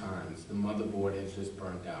 3 times. The motherboard has just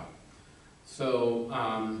burnt out. So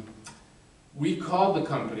we called the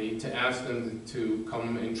company to ask them to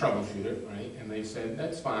come and troubleshoot it, right? And they said,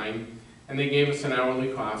 that's fine. And they gave us an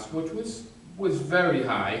hourly cost, which was very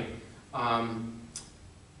high.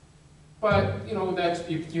 But, that's,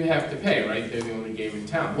 you have to pay, right? They're the only game in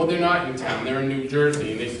town. Well, they're not in town. They're in New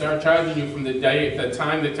Jersey. And they start charging you from the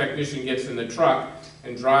time the technician gets in the truck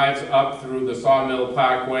and drives up through the Sawmill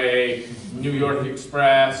Parkway, New York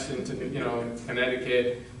Express, into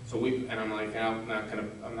Connecticut. So I'm like, I'm not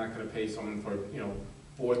gonna pay someone for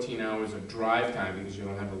 14 hours of drive time because you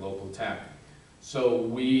don't have a local tech. So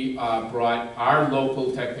we brought our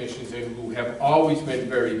local technicians in, who have always been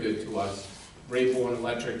very good to us, Rayborn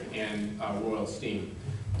Electric and Royal Steam,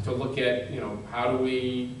 to look at how do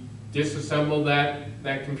we disassemble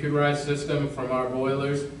that computerized system from our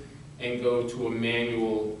boilers and go to a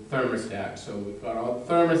manual thermostat. So we've got all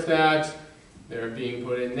the thermostats, they're being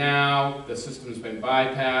put in now, the system's been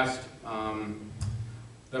bypassed.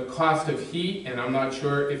 The cost of heat, and I'm not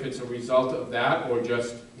sure if it's a result of that or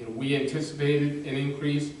just, we anticipated an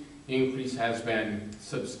increase. The increase has been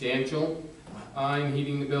substantial in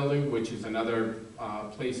heating the building, which is another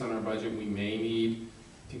place on our budget we may need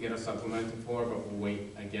to get a supplemental for, but we'll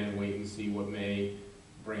wait and see what May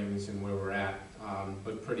brings and where we're at.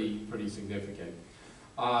 But pretty significant.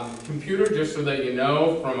 Computer, just so that you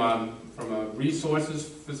know, from a resources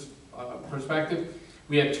perspective,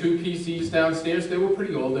 we had 2 PCs downstairs. They were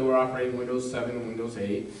pretty old. They were operating Windows 7 and Windows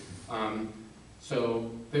 8.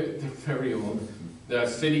 So they're very old. The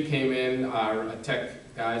city came in, our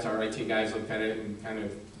tech guys, our IT guys looked at it and kind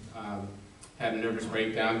of had a nervous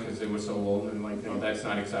breakdown because they were so old, and like, no, that's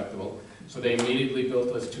not acceptable. So they immediately built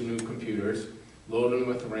us 2 new computers, loaded them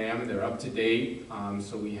with RAM. They're up to date.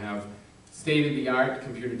 So we have state-of-the-art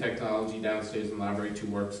computer technology downstairs in the library, 2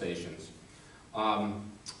 workstations.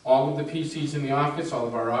 All of the PCs in the office, all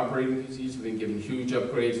of our operating PCs have been given huge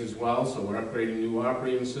upgrades as well. So we're upgrading new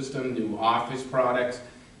operating system, new office products.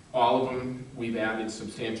 All of them we've added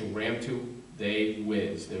substantial RAM to. They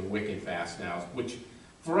whiz. They're wicked fast now, which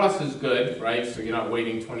for us is good, right? So you're not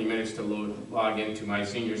waiting 20 minutes to log into my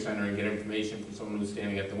senior center and get information from someone who's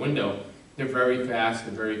standing at the window. They're very fast,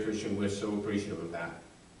 they're very efficient. We're so appreciative of that.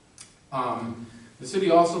 The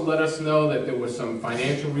city also let us know that there were some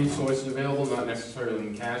financial resources available, not necessarily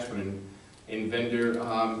in cash, but in vendor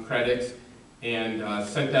credits, and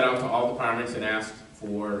sent that out to all departments and asked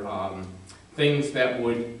for things that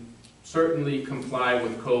would certainly comply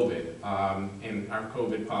with COVID and our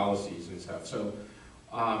COVID policies and stuff. So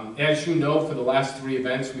as you know, for the last 3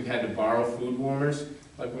 events, we've had to borrow food warmers.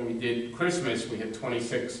 like when we did Christmas, we had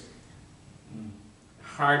 26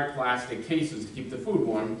 hard plastic cases to keep the food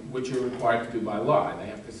warm, which you're required to do by law. They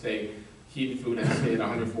have to stay, heated food has to stay at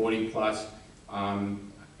 140 plus,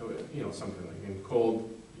 you know, something like in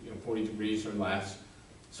cold, you know, 40 degrees or less.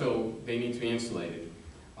 So they need to be insulated.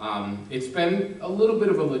 It's been a little bit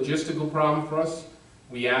of a logistical problem for us.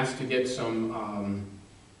 We asked to get some,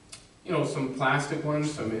 you know, some plastic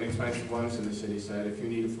ones, some inexpensive ones, and the city said, if you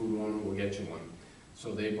need a food warmer, we'll get you one.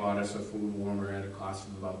 So they bought us a food warmer at a cost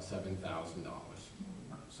of about $7,000.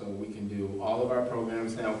 So we can do all of our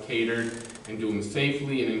programs now catered and do them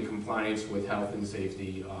safely and in compliance with health and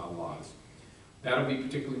safety laws. That'll be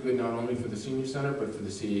particularly good not only for the senior center, but for the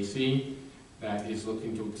CAC that is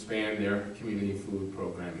looking to expand their community food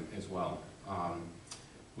program as well.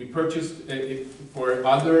 We purchased, for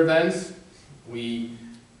other events, we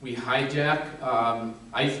hijack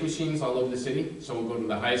ice machines all over the city. So we'll go to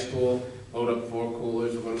the high school, load up 4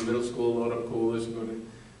 coolers, we'll go to the middle school, load up coolers, we'll go to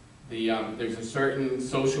there's a certain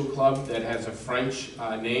social club that has a French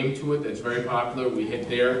name to it that's very popular. We hit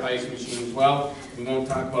their ice machine as well. We won't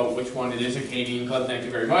talk about which one it is, a Canadian club, thank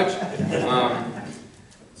you very much.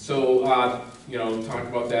 You know, talk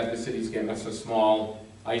about that, the city's getting us a small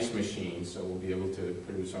ice machine, so we'll be able to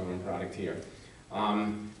produce our own product here.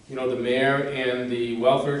 You know, the mayor and the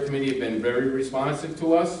welfare committee have been very responsive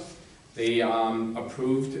to us. They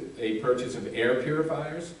approved a purchase of air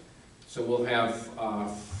purifiers. So we'll have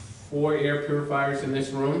 4 air purifiers in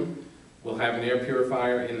this room. We'll have an air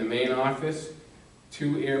purifier in the main office,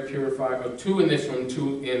 2 air purifiers, 2 in this room,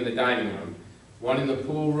 2 in the dining room, 1 in the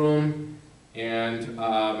pool room, and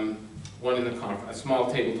 1 in the a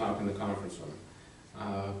small tabletop in the conference room.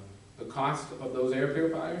 The cost of those air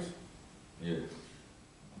purifiers? Yes.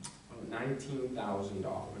 $19,000.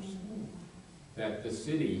 That the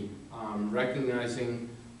city, recognizing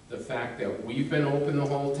the fact that we've been open the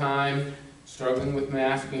whole time, struggling with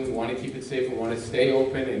masking, want to keep it safe, and want to stay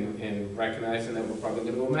open, and recognizing that we're probably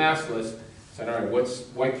going to go maskless, said, all right,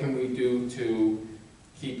 what can we do to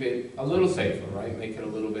keep it a little safer, right? Make it a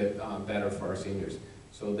little bit better for our seniors.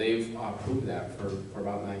 So they've approved that for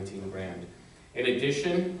about 19 grand. In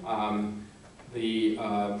addition, the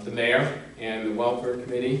mayor and the welfare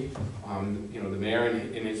committee, you know, the mayor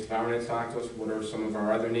in his department talked to us, what are some of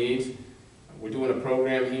our other needs? We're doing a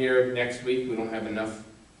program here next week. We don't have enough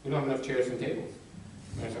chairs and tables.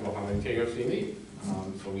 I said, well, how many chairs do you need?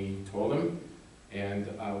 So we told them, and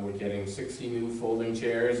we're getting 60 new folding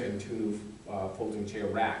chairs and 2 new folding chair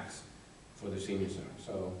racks for the senior center.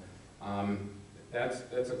 So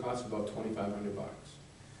that's a cost of about $2,500.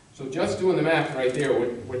 So just doing the math right there,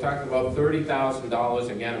 we're talking about $30,000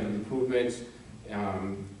 again of improvements,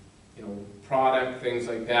 you know, product, things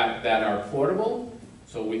like that, that are portable,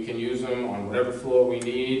 so we can use them on whatever floor we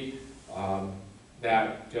need,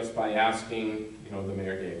 that just by asking, you know, the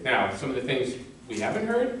mayor gave. Now, some of the things we haven't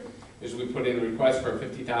heard is we put in a request for a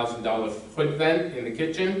 $50,000 hood vent in the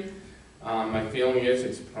kitchen. My feeling is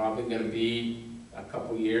it's probably going to be a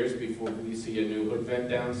couple years before we see a new hood vent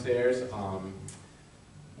downstairs.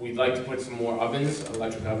 We'd like to put some more ovens,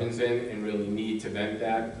 electric ovens in, and really need to vent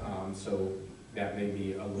that, so that may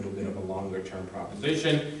be a little bit of a longer term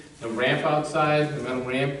proposition. The ramp outside, the metal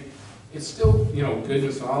ramp, it's still, you know, good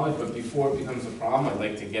and solid, but before it becomes a problem, I'd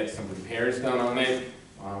like to get some repairs done on it,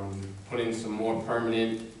 put in some more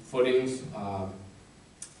permanent footings.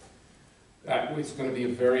 It's going to be a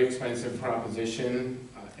very expensive proposition.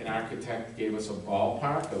 An architect gave us a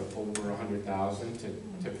ballpark of over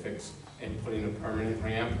 $100,000 to fix and put in a permanent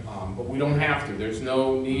ramp, but we don't have to. There's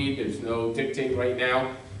no need, there's no dictate right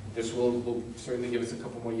now. This will certainly give us a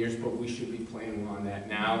couple more years, but we should be planning on that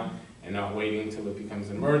now and not waiting until it becomes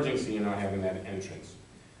an emergency and not having that entrance.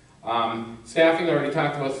 Staffing, I already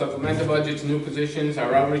talked about supplemental budgets, new positions,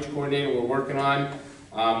 our outreach coordinator we're working on.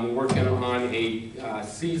 We're working on a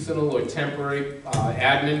seasonal or temporary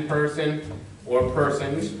admin person or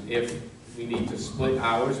persons. If we need to split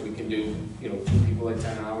hours, we can do, you know, 2 people at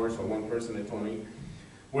 10 hours or 1 person at 20.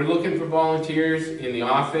 We're looking for volunteers in the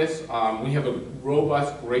office. We have a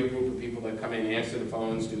robust, great group of people that come in, answer the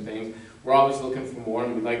phones, do things. We're always looking for more,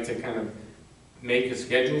 and we'd like to kind of make a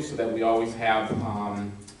schedule so that we always have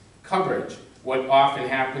coverage. What often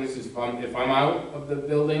happens is if I'm out of the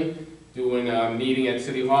building doing a meeting at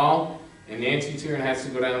City Hall, and Nancy's here and has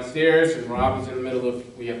to go downstairs, and Rob is in the middle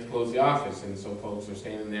of, we have to close the office, and so folks are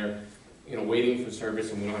standing there, you know, waiting for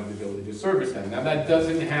service, and we don't have the ability to service them. Now that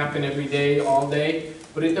doesn't happen every day, all day,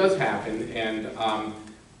 but it does happen, and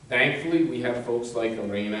thankfully we have folks like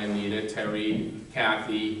Elena, Anita, Terry,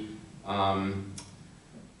 Kathy,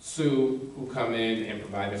 Sue, who come in and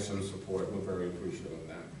provide us some support. We're very appreciative of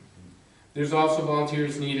that. There's also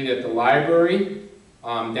volunteers needed at the library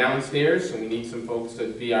downstairs, so we need some folks to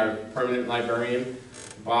be our permanent librarian.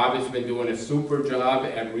 Bob has been doing a super job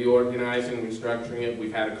at reorganizing, restructuring it.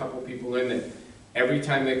 We've had a couple people in that every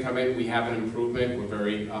time they come in, we have an improvement. We're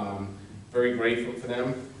very grateful for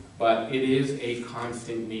them, but it is a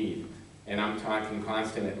constant need. And I'm talking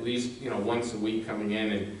constant, at least, you know, once a week coming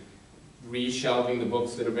in and reshelving the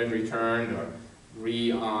books that have been returned, or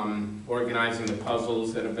reorganizing the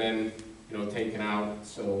puzzles that have been, you know, taken out.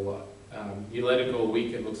 So you let it go a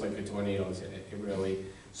week, it looks like a tornado. It really.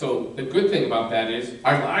 So the good thing about that is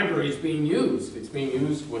our library is being used. It's being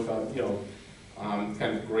used with you know,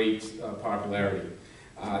 kind of great popularity.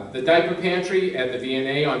 The diaper pantry at the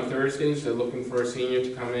VNA on Thursdays, they're looking for a senior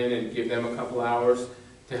to come in and give them a couple hours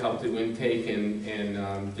to help do intake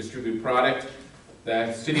and distribute product.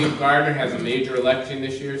 The city of Gardner has a major election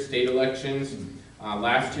this year, state elections.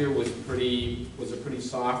 Last year was a pretty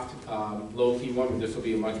soft, low-key one, but this will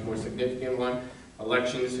be a much more significant one.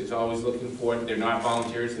 Elections is always looking for it. They're not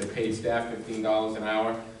volunteers, they're paid staff, $15 an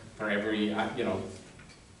hour for every, you know,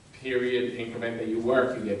 period increment that you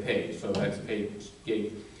work, you get paid. So that's a paid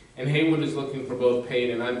gig. And Haywood is looking for both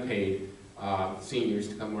paid and unpaid seniors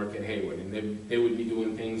to come work at Haywood. And they would be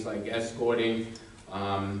doing things like escorting,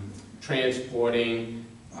 transporting,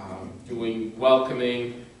 doing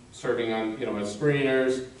welcoming, serving on, you know, as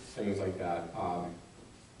screeners, things like that.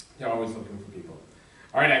 They're always looking for people.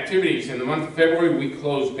 All right, activities. In the month of February, we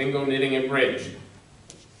closed bingo, knitting, and bridge.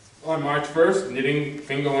 On March 1st, knitting,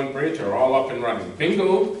 bingo, and bridge are all up and running.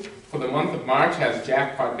 Bingo for the month of March has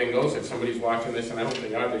jackpot bingos. If somebody's watching this, and I hope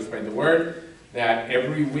they are, they spread the word, that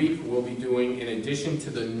every week we'll be doing, in addition to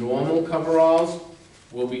the normal coveralls,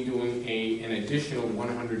 we'll be doing an additional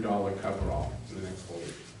 $100 coverall in the next 4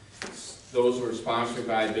 weeks. Those were sponsored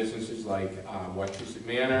by businesses like Wachusett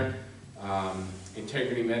Manor,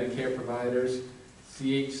 Integrity Medicare Providers,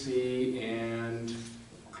 CHC, and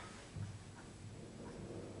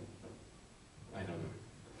I don't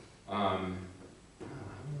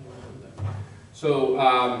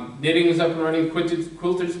know. Knitting is up and running.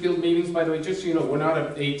 Quilters Guild meetings, by the way, just so you know, we're not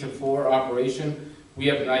an 8 to 4 operation. We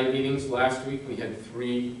have night meetings. Last week we had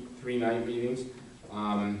three night meetings.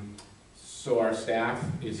 So our staff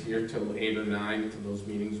is here till 8 or 9 till those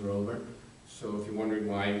meetings are over. So if you're wondering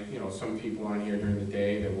why, you know, some people aren't here during the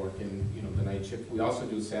day, they're working, you know, the night shift. We also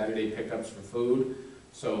do Saturday pickups for food.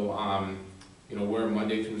 So, you know, we're a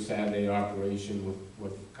Monday through Saturday operation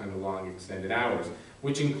with kind of long extended hours,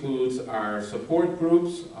 which includes our support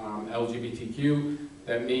groups, LGBTQ,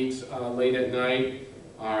 that meets late at night,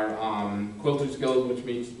 our Quilters Guild, which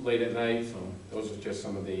meets late at night. So those are just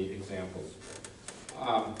some of the examples.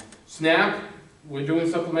 SNAP. We're doing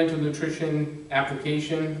supplemental nutrition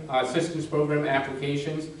application, assistance program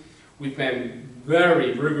applications. We've been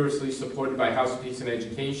very rigorously supported by House of Peace and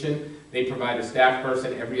Education. They provide a staff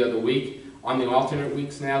person every other week. On the alternate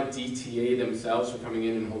weeks now, DTA themselves are coming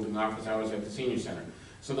in and holding office hours at the senior center.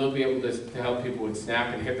 So they'll be able to help people with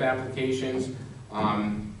SNAP and HIP applications,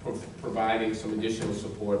 providing some additional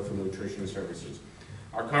support for nutrition services.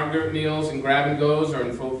 Our congregate meals and grab and goes are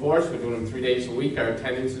in full force. We're doing them 3 days a week. Our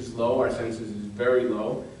attendance is low. Our census is very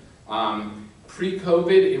low. Pre-COVID,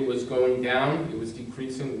 it was going down. It was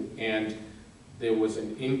decreasing, and there was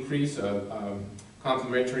an increase, a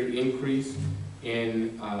complimentary increase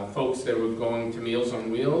in folks that were going to Meals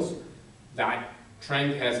on Wheels. That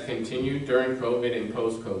trend has continued during COVID and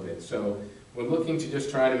post-COVID. So we're looking to just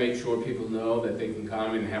try to make sure people know that they can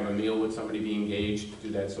come and have a meal with somebody, be engaged, do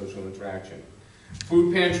that social interaction.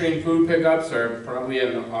 Food pantry and food pickups are probably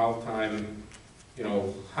at an all-time, you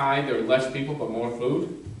know, high. There are less people, but more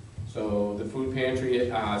food. So the food pantry,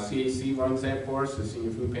 CAC runs that for us, the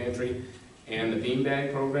senior food pantry, and the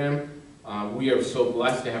beanbag program. We are so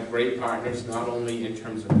blessed to have great partners, not only in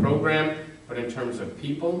terms of program, but in terms of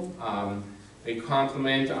people. They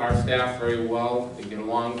complement our staff very well. They get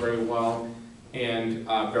along very well, and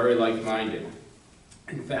very like-minded.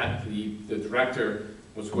 In fact, the director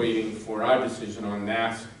was waiting for our decision on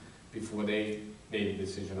masks before they made a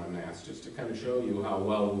decision on masks, just to kind of show you how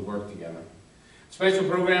well we work together. Special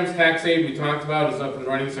programs, tax aid, we talked about, is up and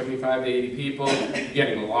running, 75 to 80 people. We're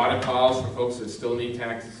getting a lot of calls for folks that still need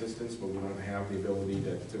tax assistance, but we don't have the ability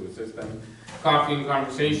to assist them. Coffee and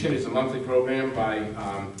Conversation is a monthly program by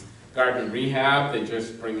Gardner Rehab. They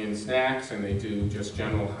just bring in snacks, and they do just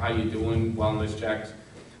general how you doing, wellness checks.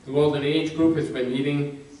 The Golden Age group has been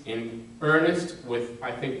meeting in earnest with,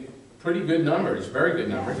 I think, pretty good numbers, very good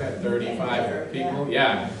numbers, at 35 people,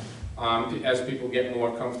 yeah. As people get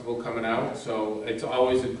more comfortable coming out. So it's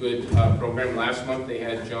always a good program. Last month they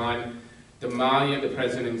had John Demalia, the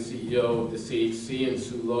president and CEO of the CHC, and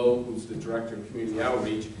Sue Lowe, who's the director of community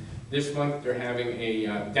outreach. This month, they're having a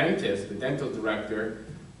dentist, the dental director,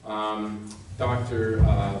 Dr.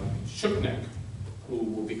 Shuknik, who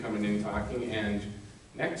will be coming in talking. And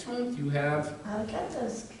next month, you have, I've got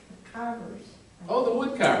those carvers. oh, the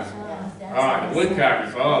wood carvers. Oh, that's Ah, the wood awesome.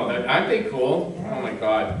 carvers. Oh, aren't they cool? Yeah. Oh my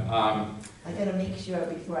God. I gotta make sure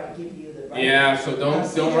before I give you the right. Yeah, so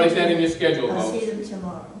don't write that in your schedule, I'll folks. see them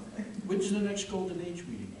tomorrow, When's the next Golden Age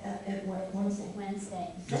meeting? at Wednesday. Wednesday.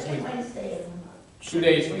 Second Wednesday of the month. 2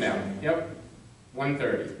 days from now. Yep,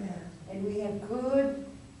 1:30. Yeah. And we have good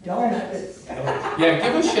Donuts. Yeah,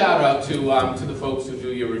 give a shout out to the folks who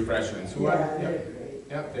do your refreshments. Who are? Yeah, they're Yep, great.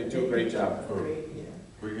 yep, they do a great job. Great, yeah.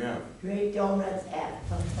 We have. Great donuts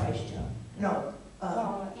from Price Jump. No,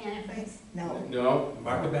 Anniversary. no. No,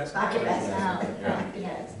 Market basket? Bucket Oh, Basket. Yeah.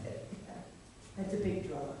 yes. That's a big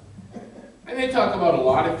draw. and they talk about a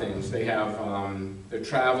lot of things. They have the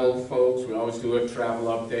travel folks. We always do a travel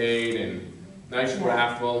update and nice Yeah.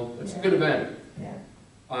 raffle. It's a good event.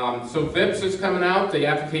 Yeah. So VIPS is coming out. The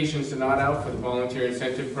applications are not out for the volunteer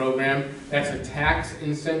incentive program. That's a tax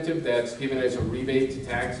incentive that's given as a rebate to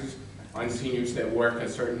taxes on seniors that work a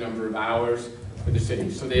certain number of hours for the city.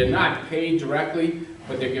 So they are not paid directly,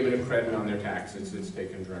 but they're given a credit on their taxes. It's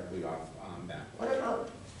taken directly off that. What about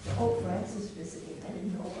Pope Francis visiting? I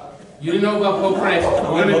didn't know about that. You didn't know about Pope Francis? I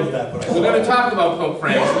love that, but I We're gonna talk about Pope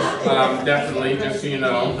Francis, definitely, just so you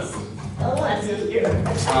know. Oh, I see here.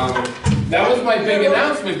 That was my big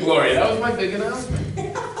announcement, Gloria, that was my big announcement.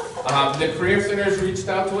 The Career Centers reached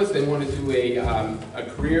out to us, they want to do a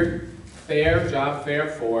career fair, job fair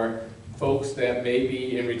for folks that may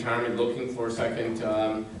be in retirement looking for a second,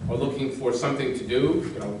 or looking for something to do,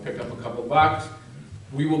 you know, pick up a couple bucks.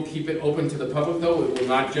 We will keep it open to the public though, it will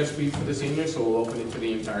not just be for the seniors, so we'll open it to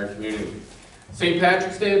the entire community. St.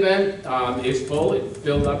 Patrick's Day event is full, it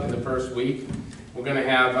filled up in the first week. We're gonna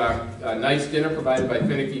have a nice dinner provided by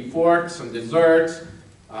Finicky Fork, some desserts.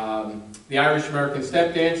 The Irish American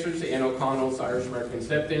Step Dancers, Ann O'Connell's Irish American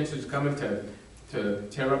Step Dancers coming to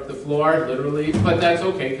tear up the floor, literally, but that's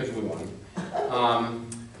okay, because we won.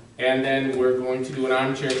 And then we're going to do an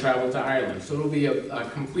armchair travel to Ireland. So it'll be a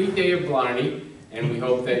complete day of Blarney, and we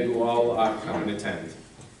hope that you all come and attend.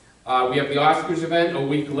 We have the Oscars event a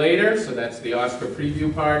week later, so that's the Oscar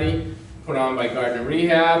preview party, put on by Gardner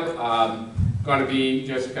Rehab. Going to be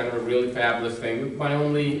just kind of a really fabulous thing. My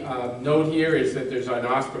only note here is that there's an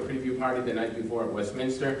Oscar preview party the night before at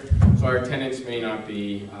Westminster, so our attendance may not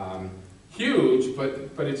be huge,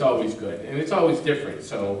 but it's always good, and it's always different,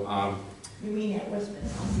 so. You mean at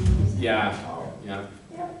Westminster? Yeah, Oh. yeah.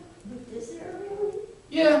 Yeah, but is there really?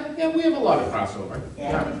 Yeah, we have a lot of crossover.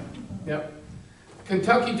 Yeah. Yep.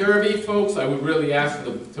 Kentucky Derby, folks, I would really ask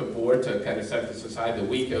the board to kind of set this aside the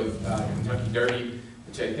week of Kentucky Derby,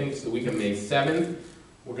 which I think is the week of May 7th.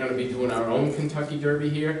 We're going to be doing our own Kentucky Derby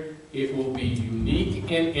here. It will be unique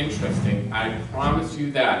and interesting. I promise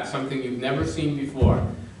you that. Something you've never seen before.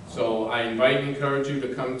 So I invite and encourage you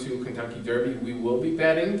to come to Kentucky Derby. We will be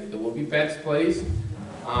betting. There will be bets placed.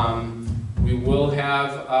 We will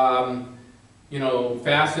have,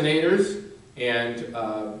 fascinators and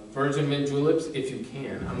virgin mint juleps, if you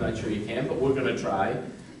can. I'm not sure you can, but we're going to try.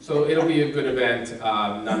 So it'll be a good event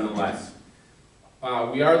nonetheless.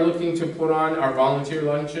 We are looking to put on our volunteer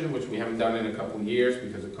luncheon, which we haven't done in a couple of years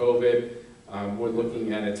because of COVID. We're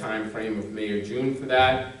looking at a time frame of May or June for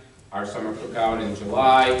that. Our summer cookout in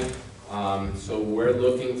July. So we're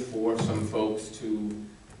looking for some folks to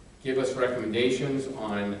give us recommendations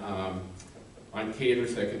on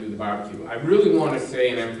caterers that can do the barbecue. I really want to say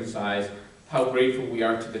and emphasize how grateful we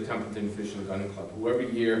are to the Templeton Fish and Gun Club, who every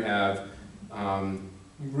year have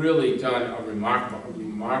really done a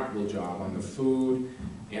remarkable job on the food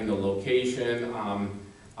and the location.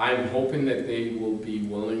 I'm hoping that they will be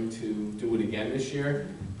willing to do it again this year,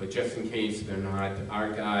 but just in case they're not,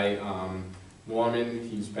 our guy, Norman,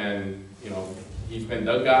 he's been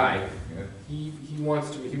the guy. He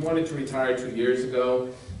wanted to retire 2 years ago.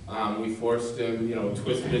 We forced him,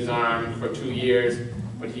 twisted his arm for 2 years,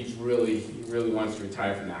 but he really wants to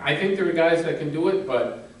retire from that. I think there are guys that can do it,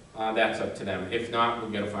 but that's up to them. If not, we're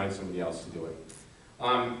going to find somebody else to do it.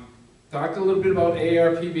 Talked a little bit about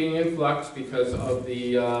AARP being in flux because of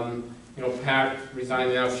the, Pat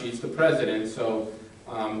resigning now, she's the president, so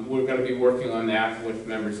we're going to be working on that with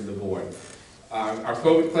members of the board. Our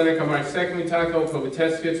COVID clinic on March 2nd we talked about, COVID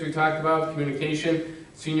test kits we talked about, communication,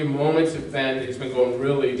 senior moments it's been going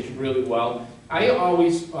really, really well. I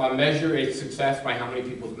always measure its success by how many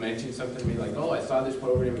people have mentioned something to me, like, oh, I saw this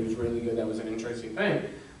program, it was really good, that was an interesting thing.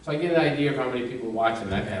 So I get an idea of how many people are watching,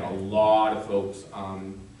 and I've had a lot of folks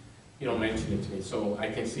mentioned it to me. So I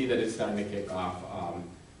can see that it's starting to kick off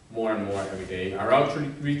more and more every day. Our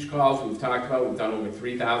outreach calls, we've talked about, we've done over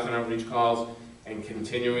 3,000 outreach calls and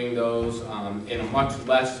continuing those in a much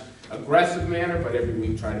less aggressive manner, but every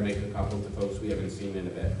week try to make a couple to folks we haven't seen in a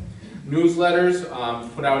bit. Newsletters,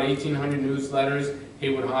 put out 1,800 newsletters.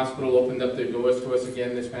 Haywood Hospital opened up their doors to us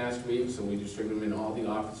again this past week, so we distribute them in all the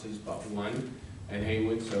offices but one at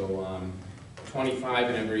Haywood. So 25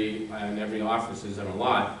 in every office isn't a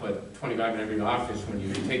lot, but 25 in every office, when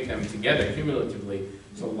you take them together cumulatively,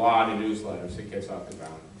 it's a lot of newsletters that gets off the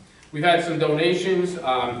ground. We've had some donations,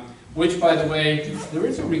 which, by the way, there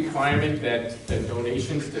is a requirement that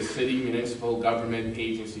donations to city, municipal, government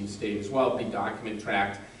agencies, state as well, be document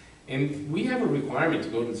tracked. And we have a requirement to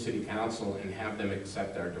go to the city council and have them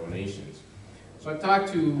accept our donations. So I've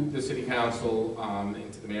talked to the city council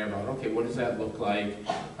and to the mayor about, okay, what does that look like?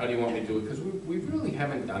 How do you want me to do it? Because we really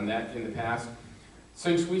haven't done that in the past.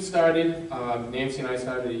 Since we started, Nancy and I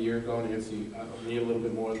started a year ago, Nancy, me a little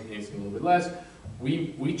bit more, Nancy a little bit less,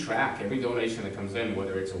 we track every donation that comes in,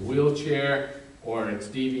 whether it's a wheelchair or it's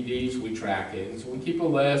DVDs, we track it. And so we keep a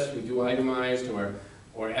list, we do itemized or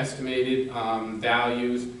estimated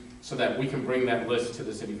values, so that we can bring that list to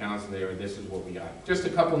the city council there, this is what we got. Just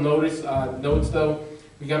a couple notes though,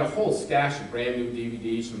 we got a whole stash of brand new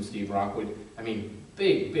DVDs from Steve Rockwood. I mean,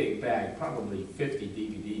 big bag, probably 50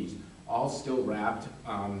 DVDs, all still wrapped,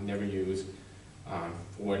 never used,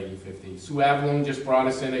 40, 50. Sue Avalon just brought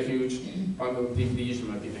us in a huge bundle of DVDs. You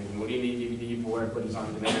might be thinking, what do you need DVD for? But it's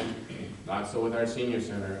on demand. Not so with our senior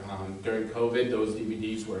center. During COVID, those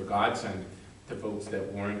DVDs were a godsend to folks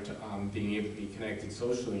that weren't being able to be connected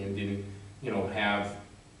socially and didn't, have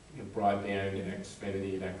broadband and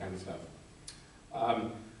Xfinity, that kind of stuff.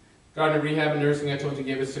 Gardner Rehab and Nursing, I told you,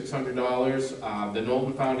 gave us $600. The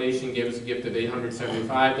Knowlton Foundation gave us a gift of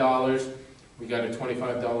 $875. We got a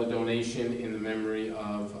 $25 donation in the memory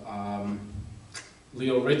of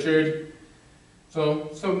Leo Richard. So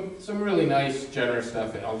some really nice, generous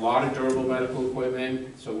stuff. A lot of durable medical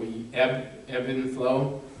equipment. So we ebb and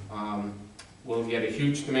flow. We'll get a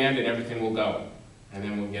huge demand and everything will go. And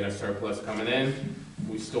then we'll get a surplus coming in.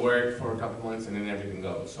 We store it for a couple months and then everything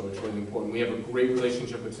goes. So it's really important. We have a great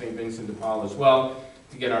relationship with St. Vincent de Paul as well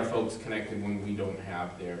to get our folks connected when we don't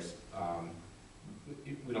have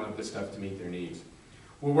the stuff to meet their needs.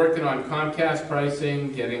 We're working on Comcast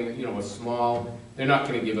pricing, getting a small. They're not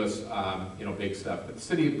going to give us big stuff, but the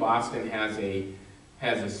city of Boston has a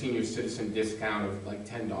senior citizen discount of like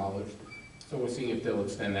 $10. So we're seeing if they'll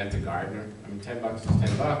extend that to Gardner. I mean, $10 is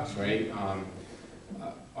 $10, right?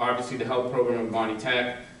 Obviously, the health program of Bonnie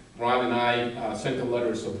Tech. Ron and I sent a letter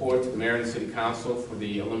of support to the mayor and the city council for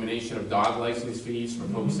the elimination of dog license fees for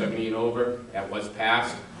folks 70 and over. That was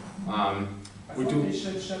passed. I thought they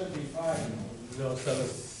said 75. No,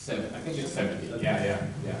 7. I think it's 70. Yeah.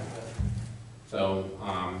 So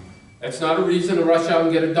that's not a reason to rush out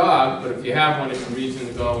and get a dog, but if you have one, it's a reason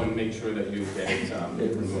to go and make sure that you get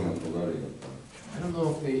it removed. I don't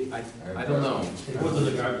know if they. I don't know. It wasn't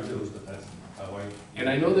the garbage, it was the pest. And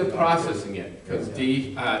I know they're processing it because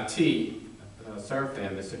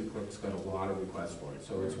Serafan, the city clerk's got a lot of requests for it.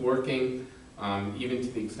 So it's working, even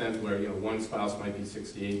to the extent where one spouse might be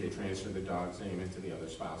 68, they transfer the dog's name into the other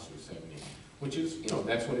spouse who's 70, which is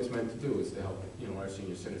that's what it's meant to do, is to help our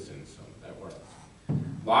senior citizens. So that works.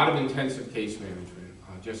 A lot of intensive case management,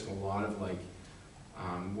 just a lot of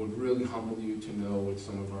would really humble you to know what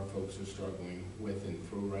some of our folks are struggling with and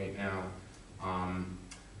through right now.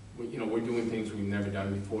 We're doing things we've never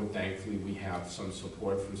done before. Thankfully, we have some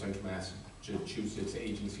support from Central Massachusetts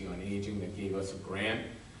Agency on Aging that gave us a grant.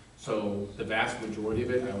 So the vast majority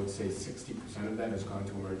of it, I would say 60% of that has gone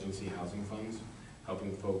to emergency housing funds,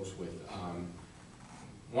 helping folks with,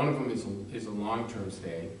 one of them is a long-term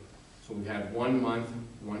stay. So we've had 1 month,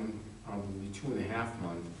 probably 2.5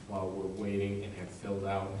 months while we're waiting and have filled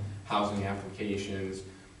out housing applications.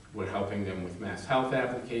 We're helping them with mass health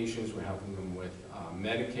applications. We're helping them with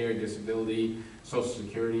Medicare, disability, Social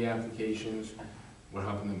Security applications. We're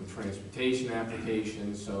helping them with transportation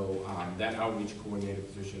applications. So that outreach coordinator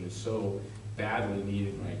position is so badly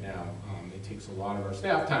needed right now. It takes a lot of our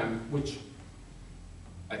staff time, which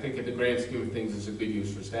I think in the grand scheme of things is a good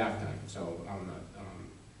use for staff time. So I'm not,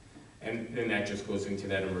 and then that just goes into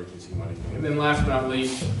that emergency money. And then last but not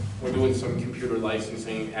least, we're doing some computer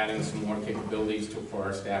licensing, adding some more capabilities for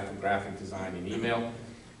our staff for graphic design and email.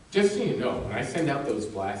 Just so you know, when I send out those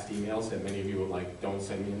blast emails that many of you are like, don't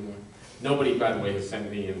send me anymore. Nobody, by the way, has sent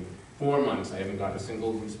me in 4 months. I haven't got a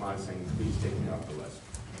single response saying, please take me off the list.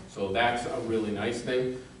 So that's a really nice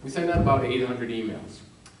thing. We send out about 800 emails.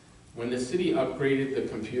 When the city upgraded the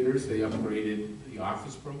computers, they upgraded the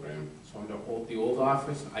Office program. So on the old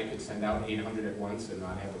Office, I could send out 800 at once and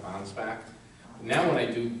not have a bounce back. Now when I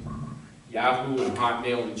do Yahoo and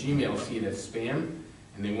Hotmail and Gmail, see it as spam,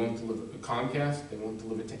 and they won't deliver, Comcast, they won't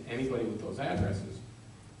deliver to anybody with those addresses.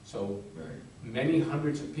 So many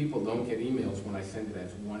hundreds of people don't get emails when I send it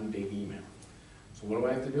as one big email. So what do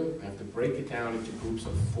I have to do? I have to break it down into groups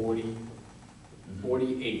of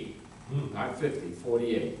 48, not 50,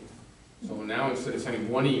 48. So now instead of sending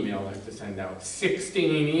one email, I have to send out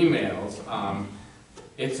 16 emails.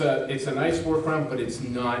 It's a nice workaround, but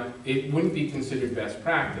it wouldn't be considered best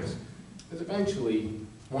practice. Because eventually,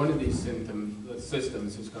 one of these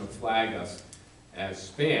systems is going to flag us as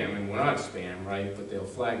spam, and we're not spam, right? But they'll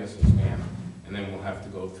flag us as spam, and then we'll have to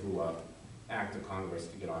go through an act of Congress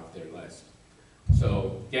to get off their list.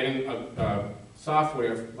 So getting a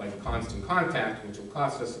software like Constant Contact, which will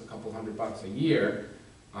cost us a couple $100 a year,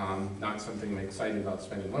 not something I'm excited about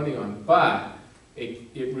spending money on, but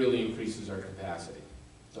it really increases our capacity.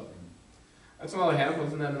 So that's all I have.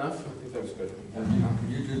 Wasn't that enough? I think that was good.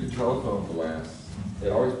 When you do the telephone blast, it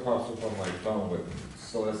always pops up on my phone with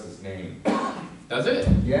Celeste's name. Does it?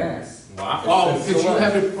 Yes. Wow. It Oh, says because you Celeste.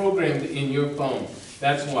 have it programmed in your phone.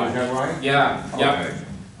 That's why. Is that right? Yeah, yeah. Okay.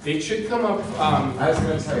 It should come up, I was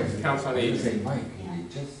gonna say, Counts on I was gonna age. say, Mike, can you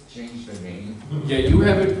just change the name? yeah, you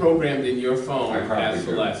have it programmed in your phone I probably as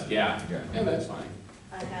do. Celeste, yeah. Yeah. Yeah, that's fine.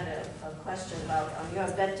 I had a question about, you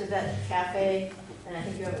have vet-to-vet cafe, and I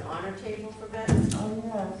think you have an honor table for vets. Oh,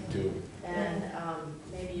 yeah. Do. And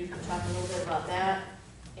maybe you could talk a little bit about that.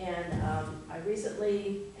 And I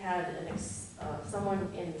recently had someone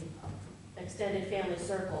in extended family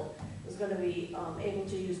circle was going to be able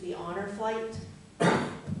to use the honor flight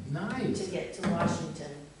Nice. to get to Washington.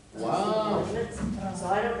 to see the Wow. monuments. So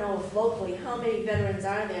I don't know if locally, how many veterans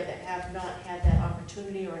are there that have not had that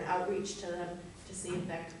opportunity or an outreach to them to see if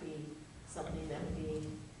that could be something that would be.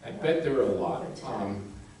 I bet there are a lot.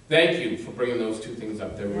 Thank you for bringing those two things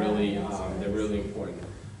up. They're really important.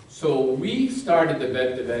 So we started the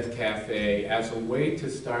Vet Cafe as a way to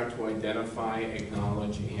start to identify,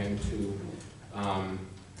 acknowledge, and to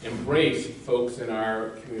embrace folks in our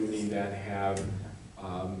community that have,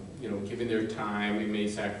 given their time and made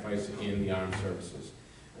sacrifice in the armed services.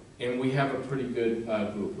 And we have a pretty good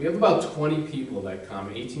group. We have about 20 people that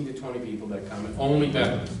come, 18 to 20 people that come, and only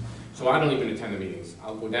veterans. So I don't even attend the meetings.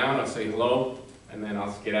 I'll go down, I'll say hello, and then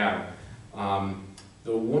I'll get out.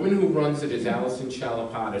 The woman who runs it is Allison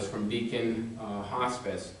Chalapatis from Beacon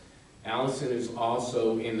Hospice. Allison is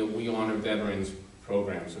also in the We Honor Veterans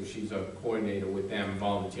program, so she's a coordinator with them,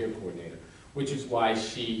 volunteer coordinator, which is why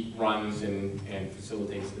she runs and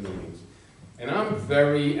facilitates the meetings. And I'm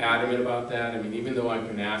very adamant about that. I mean, even though I've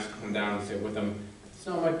been asked to come down and sit with them, it's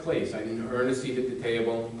not my place. I didn't earn a seat at the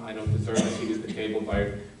table. I don't deserve a seat at the table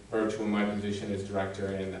by virtue of my position as director,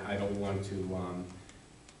 and I don't want to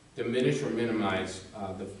diminish or minimize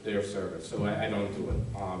their service, so I don't do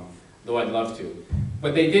it, though I'd love to.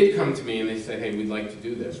 But they did come to me and they said, hey, we'd like to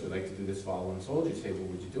do this. We'd like to do this Fallen Soldiers Table.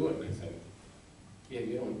 Would you do it? And I said, yeah,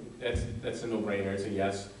 that's a no-brainer. It's a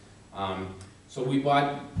yes. So we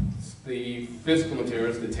bought the physical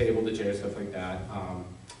materials, the table, the chairs, stuff like that.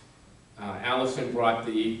 Allison brought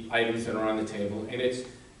the items that are on the table, and it's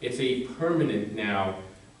a permanent now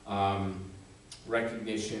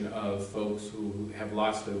recognition of folks who have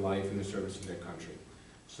lost their life in the service of their country.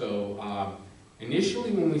 So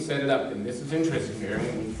initially when we set it up, and this is interesting here,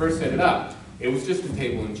 when we first set it up, it was just a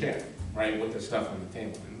table and chair, right, with the stuff on the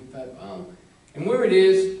table. And we thought, well, and where it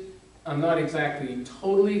is, I'm not exactly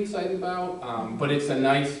totally excited about, but it's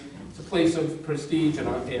a place of prestige,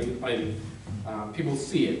 and people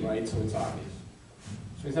see it, right, so it's obvious.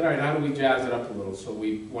 So we said, all right, how do we jazz it up a little? So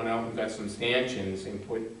we went out and got some stanchions and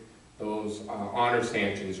put those honor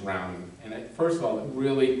stanchions around them. And first of all, it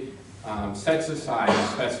really sets aside and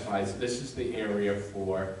specifies this is the area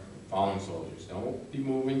for fallen soldiers. Don't be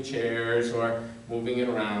moving chairs or moving it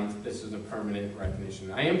around. This is a permanent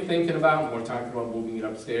recognition. I am thinking about, and we're talking about moving it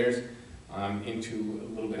upstairs into a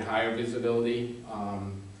little bit higher visibility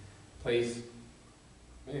place.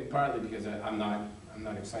 And partly because I'm not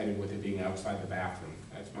excited with it being outside the bathroom.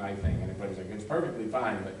 That's my thing. And everybody's like, it's perfectly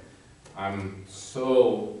fine, but I'm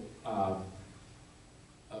so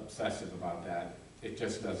obsessive about that. It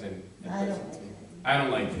just doesn't. I don't like it. I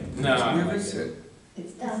don't like it. No, I don't Where like is it. it?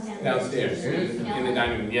 It's downstairs. Downstairs, It is? in the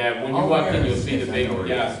dining room. Yeah, when you Oh, walk in, yes, you'll see the yes, I big, know where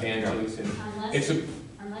it is. stanchions. And it's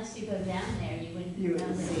Unless you go down there, you wouldn't. You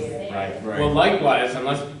wouldn't see it. right. Right. Well, likewise,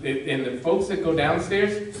 and the folks that go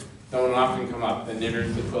downstairs don't often come up. The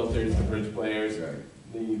knitters, the quilters, the bridge players,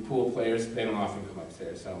 the pool players, they don't often come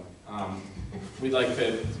upstairs, so, we'd like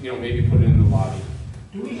to, maybe put it in the lobby.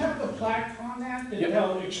 Do we have the plaque on that Yep.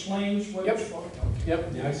 that explains what it's for?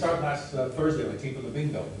 Yep, Yeah, I saw it last Thursday, when I came from the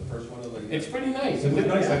bingo, the first one of the. it's pretty nice. It was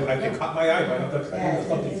nice, I Yeah. it caught my eye, right up there, I think there was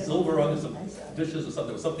something Yeah. silver on some I saw it. dishes or something,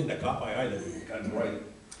 there was something that caught my eye that was kind of bright.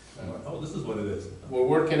 And I went, oh, this is what it is. We're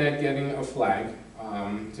working at getting a flag,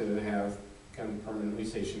 to have kind of permanently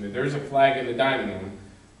stationed there. There's a flag in the dining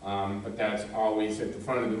room, but that's always at the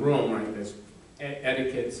front of the room, right? That's,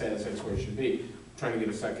 etiquette says that's where it should be. Trying to get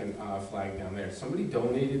a second, flag down there. Somebody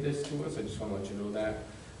donated this to us, I just wanna let you know that.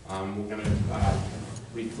 We're gonna,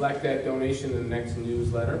 reflect that donation in the next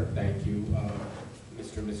newsletter. Thank you,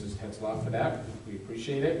 Mr. and Mrs. Tetzlaff for that, we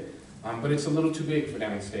appreciate it. But it's a little too big for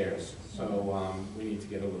downstairs, so, we need to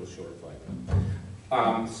get a little shorter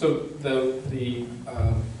flag. So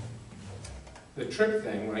the trip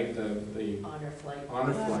thing, right, the Honor flight.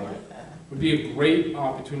 honor flight, would be a great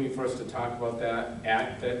opportunity for us to talk about that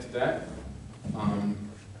at Vet2Vet.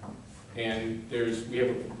 And we have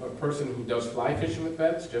a person who does fly fishing with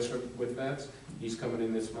vets, with vets. He's coming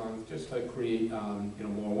in this month just to create,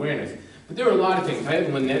 more awareness. But there are a lot of things. I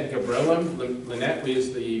had Lynette Gabriella. Lynette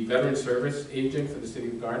is the veteran service agent for the city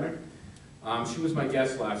of Gardner. She was my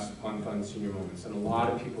guest last month on Senior Moments, and a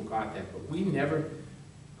lot of people got that, but we never,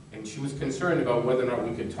 and she was concerned about whether or not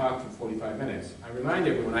we could talk for 45 minutes. I remind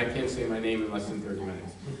everyone, I can't say my name in less than 30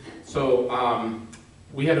 minutes. So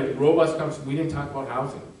we had a robust conversation. We didn't talk about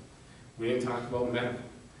housing. We didn't talk about medical.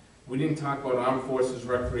 We didn't talk about armed forces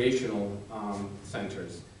recreational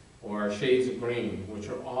centers or shades of green, which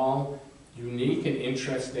are all unique and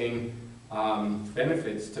interesting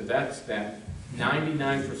benefits to vets that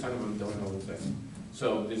 99% of them don't know exist.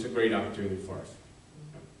 So there's a great opportunity for us.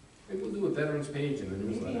 Maybe we'll do a veterans page in the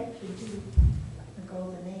Maybe newsletter. I should do the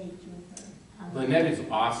golden age with her. Lynette is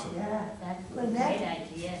awesome. Yeah. That's a Lynette. great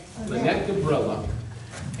idea. Lynette Gabriella.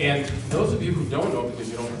 And those of you who don't know, because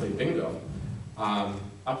you don't play bingo,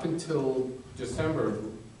 up until December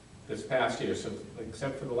this past year, so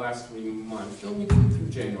except for the last 3 months, no, we did through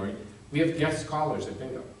January, we have guest callers at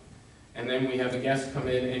bingo. And then we have a guest come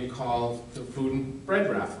in and call the food and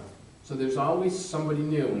bread raffle. So there's always somebody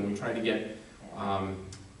new, and we try to get,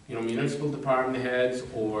 municipal department heads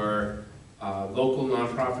or local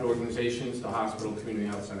nonprofit organizations, the hospital, community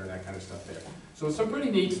health center, that kind of stuff there. So it's some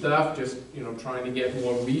pretty neat stuff, just, trying to get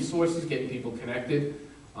more resources, getting people connected,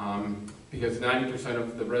 because 90%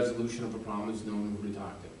 of the resolution of a problem is knowing who to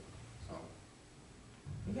talk to. So.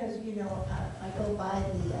 Because, I go by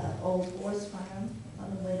the old horse farm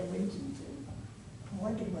on the way to Winchton. I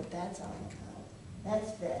wonder what that's all about.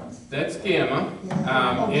 That's vets. That's Gamma.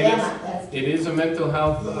 Yeah. That's. It is a mental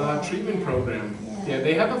health treatment program. Yeah,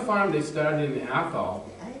 they have a farm they started in Athol,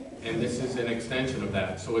 and this is an extension of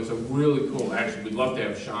that. So it's a really cool, actually, we'd love to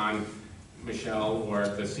have Sean, Michelle, or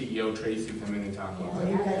the CEO, Tracy, come in and talk about Well,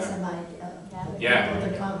 that. you got Yeah. some idea. Yeah. People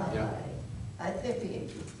to come, Yeah. I think it'd be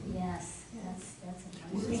interesting. Yes, that's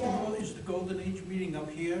a Is nice. is the golden age meeting up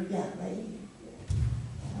here? Yeah, right here.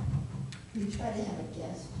 We try to have a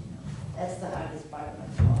guest, That's the hardest part of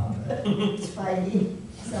my job. It's finding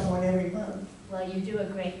someone every month. Well, you do a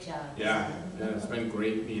great job. Yeah, it's been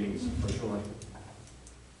great meetings, for sure.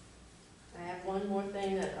 I have one more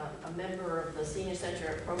thing that a member of the senior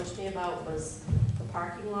center approached me about was the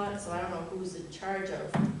parking lot. So I don't know who's in charge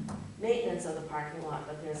of maintenance of the parking lot,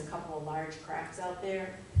 but there's a couple of large cracks out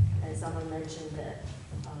there. And someone mentioned that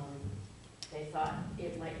they thought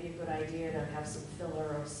it might be a good idea to have some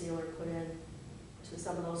filler or sealer put in to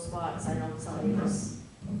some of those spots. I know somebody was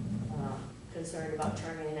concerned about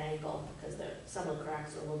turning an ankle because some of the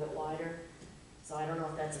cracks are a little bit wider. So I don't know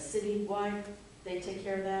if that's a city-wide, they take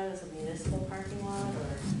care of that as a municipal parking lot, or?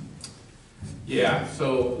 Yeah,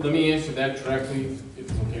 so let me answer that directly, if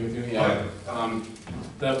it's okay with you. Yeah.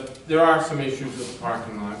 There are some issues with the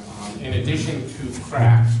parking lot. In addition to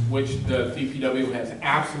cracks, which the DPW has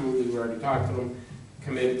absolutely, we already talked to them,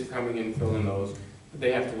 committed to coming in and filling those.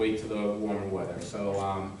 They have to wait till the warmer weather.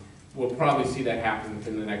 So we'll probably see that happen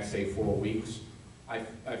within the next, say, 4 weeks. I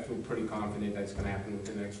feel pretty confident that's going to happen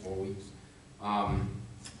within the next 4 weeks.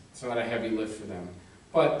 It's not a heavy lift for them.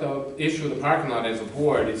 But the issue of the parking lot as a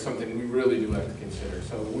board is something we really do have to consider.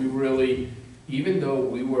 So we really, even though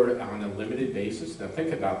we were on a limited basis, now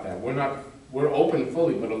think about that. We're open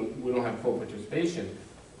fully, but we don't have full participation.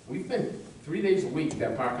 We've been 3 days a week,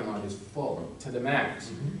 that parking lot is full to the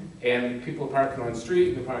max. And people are parking on the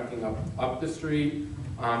street, they're parking up the street.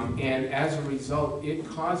 And as a result, it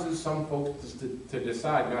causes some folks to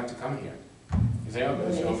decide not to come here. You say,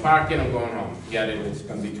 okay, so I'm parking, I'm going home. Get it, it's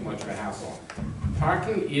going to be too much of a hassle.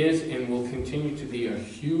 Parking is and will continue to be a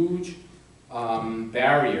huge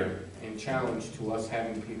barrier and challenge to us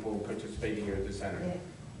having people participating here at the center.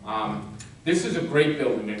 This is a great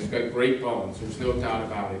building, it's got great bones, there's no doubt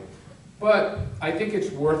about it. But I think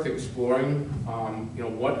it's worth exploring,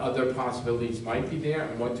 what other possibilities might be there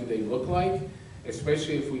and what do they look like,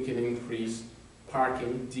 especially if we can increase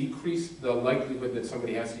parking, decrease the likelihood that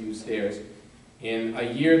somebody has to use stairs. In a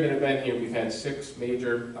year that I've been here, we've had 6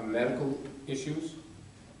 major medical issues.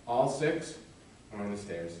 All 6 are on the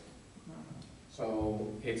stairs.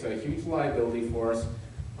 So it's a huge liability for us.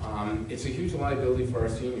 It's a huge liability for our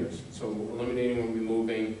seniors. So eliminating or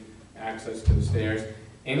removing access to the stairs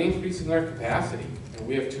and increasing our capacity. And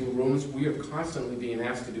we have 2 rooms. We are constantly being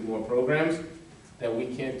asked to do more programs that we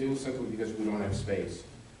can't do simply because we don't have space.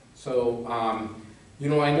 So,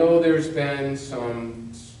 I know there's been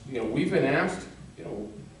some, we've been asked,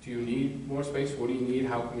 do you need more space? What do you need?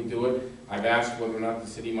 How can we do it? I've asked whether or not the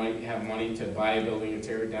city might have money to buy a building and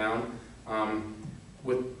tear it down.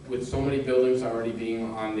 With so many buildings already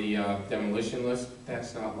being on the demolition list,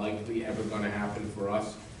 that's not likely ever going to happen for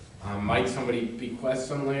us. Might somebody bequest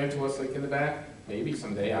some land to us like in the back? Maybe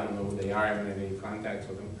someday, I don't know who they are, I haven't had any contacts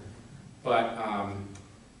with them. But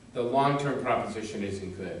the long-term proposition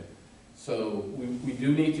isn't good. So we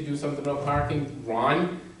do need to do something about parking.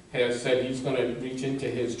 Ron has said he's going to reach into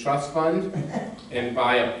his trust fund and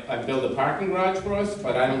build a parking garage for us,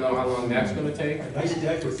 but I don't know how long that's going to take. A nice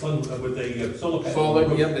deck with a solar panel.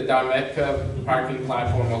 Solar, yeah, the Darmetka parking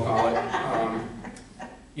platform, we'll call it.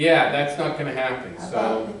 Yeah, that's not going to happen,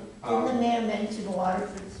 so. Didn't the mayor mention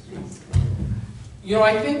Waterford Street?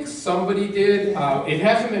 I think somebody did. It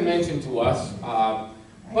hasn't been mentioned to us,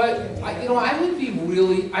 but I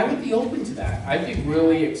would be open to that. I'd be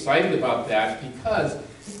really excited about that because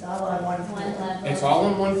It's all on one floor. it's all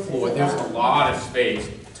on one floor. There's a lot of space,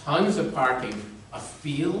 tons of parking, a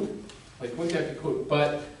field. Like, wouldn't that be cool?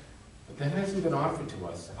 But that hasn't been offered to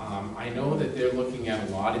us. I know that they're looking at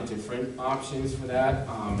a lot of different options for that.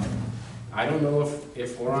 I don't know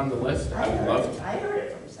if we're on the list. I would love to. I heard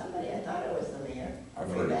it from somebody, I thought it was the mayor. I've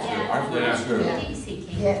heard it too, Yeah, I've heard it too. I think he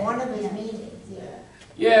came. Yeah, one of his meetings, yeah.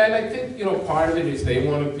 Yeah, and I think, part of it is they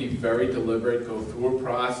want to be very deliberate, go through a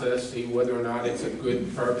process, see whether or not it's a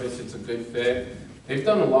good purpose, it's a good fit. They've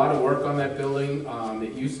done a lot of work on that building.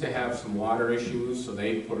 It used to have some water issues, so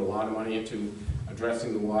they put a lot of money into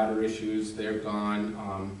addressing the water issues. They're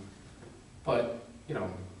gone. But,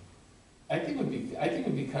 I think it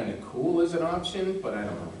would be kind of cool as an option, but I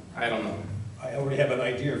don't know. I already have an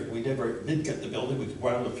idea. If we never did get the building, we could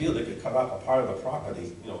run on the field, they could cut off a part of the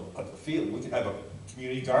property, of the field. We could have a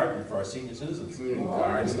community garden for our senior citizens. Community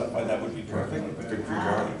garden. Stuff like that would be perfect. Victory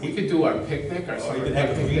Garden. We could do our picnic, our Or summer even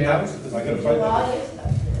have a picnic greenhouse. there. If I gotta Do find all that. your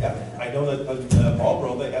stuff there. Yeah, I know that on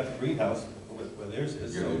Marlboro, they have a greenhouse where theirs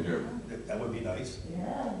is, Yeah, so they do. that would be nice.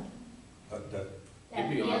 Yeah. But, That It'd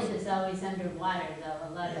be field awesome. is always underwater though,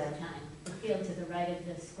 a lot of Yeah. the time. The field to the right of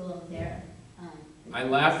the school there. I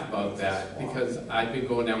laugh about that because I've been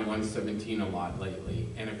going down 117 a lot lately.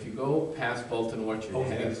 And if you go past Bolton Orchard, Oh,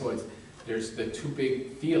 heading yes. towards, there's the 2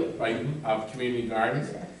 big fields, right, of community gardens.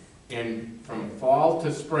 And from fall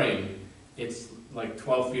to spring, it's like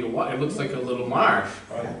 12 feet of water. It looks like a little marsh,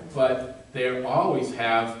 right. but they always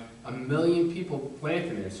have a million people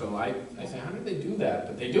planting there. So I say, how do they do that?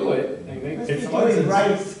 But they do it. They make, Must It's be fun. doing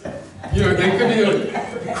rice. they could be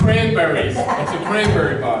doing cranberries. It's a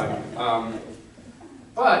cranberry bog.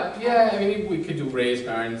 But yeah, I mean, we could do raised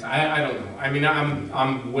gardens. I don't know. I mean,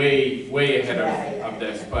 I'm way ahead of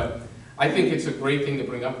this, but I think it's a great thing to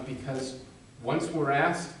bring up because once we're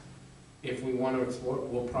asked if we want to explore,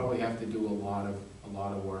 we'll probably have to do a lot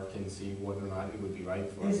of work and see whether or not it would be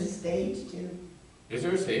right for There's a us. stage too. Is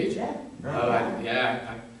there a stage? Yeah. Yeah.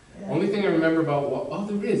 Yeah. Only thing I remember about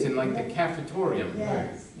there is in like the cafetorium.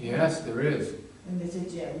 Yes. Yes, there is. And there's a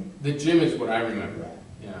gym. The gym is what I remember.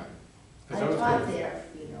 Yeah. Yeah. I 'Cause that was taught good. there,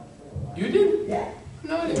 for a while. You did? Yeah.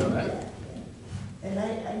 No, I didn't know that. Yeah, yeah. And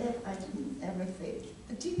I didn't ever think,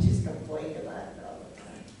 the teachers complained about it all the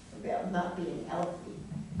time, about not being healthy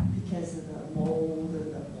because of the mold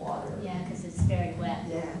and the water. Yeah, because it's very wet.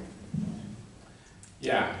 Yeah,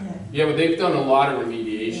 Yeah. yeah. Yeah, but they've done a lot of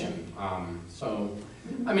remediation. So,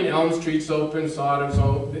 I mean, Elm Street's open, Sodom's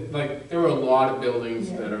open, like, there are a lot of buildings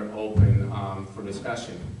that are open for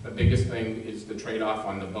discussion. The biggest thing is the trade-off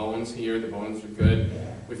on the bones here. The bones are good.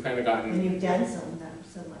 Yeah. We've kind of And gotten you've done so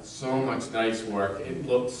much. so much nice work. It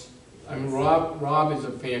looks, I mean, Rob is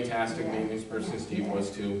a fantastic Yeah. maintenance person, Steve was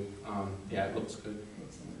too. Yeah, it looks good.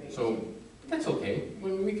 It's in great So, shape. that's okay.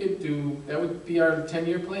 When we could do, that would be our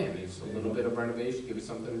 10-year plan, is a little bit of renovation, give us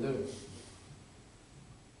something to do.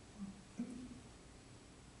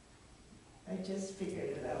 I just figured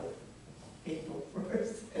it out. April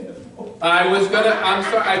 1st. I'm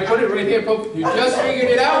sorry, I put it right here, Pope, you just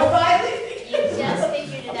figured it out? Finally? You just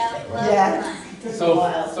figured it out. Well Yes. done. Took a So,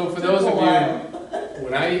 while. so for Took those a of while. you,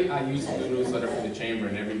 when I used to do newsletter for the chamber,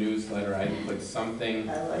 and every newsletter I put something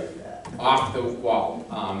I like that. off the wall.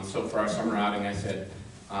 So for our summer outing, I said,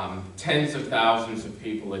 tens of thousands of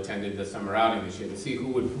people attended the summer outing this year, to see who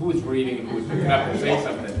was reading and who was picking up and saying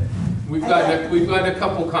something. We've got a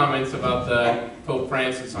couple comments about the Pope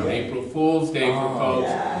Francis on April Fool's Day for folks.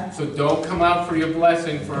 Yeah. So don't come out for your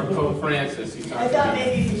blessing for Pope Francis. He's I not thought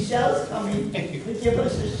maybe Michelle's coming to give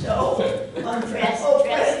us a show on Dressed Pope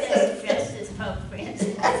Francis. as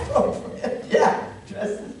Pope Francis. Yeah,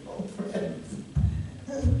 dressed as Pope Francis.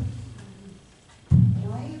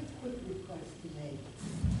 Now, I have a quick request to make.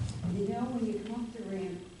 You know, when you come up the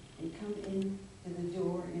ramp and come in to the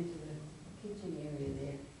door into the kitchen area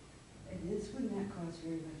there, and this would not cost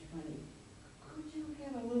very much money, could you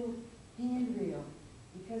have a little handrail?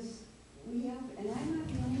 Because we have, and I'm not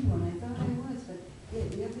the only one, I thought I was, but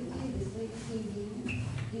the other day, this lady came in,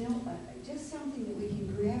 you know, just something that we can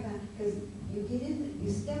grab on, because you get in,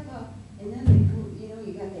 you step up, and then they go, you know,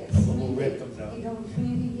 you got that A little slant, red comes out. you go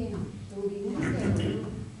slanting down, so we need that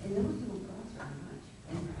little, and those don't cost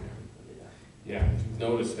very much. Yeah, you've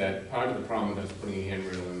noticed that part of the problem with us putting a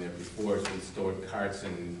handrail in there before is we stored carts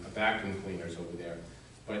and vacuum cleaners over there.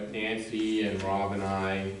 But Nancy and Rob and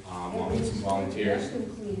I, along with some volunteers,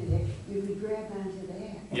 Vacuum cleaner there, you could grab onto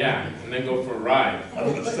that. yeah, and then go for a ride. I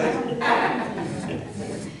was gonna say,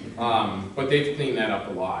 But they've cleaned that up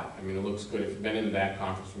a lot. I mean, it looks good. If you've been in that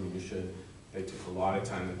conference room, you should. They took a lot of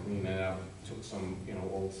time to clean that up, took some,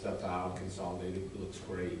 old stuff out, consolidated. It looks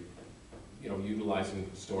great. Utilizing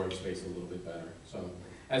storage space a little bit better. So,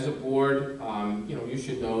 as a board, you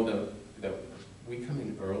should know that we come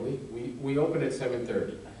in early. We open at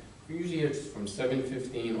 7:30. Usually it's from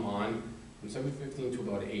 7:15 on. From 7:15 to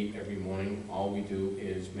about 8 every morning, all we do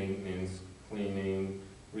is maintenance, cleaning,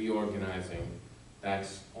 reorganizing.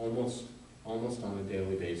 That's almost on a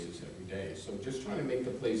daily basis every day. So just trying to make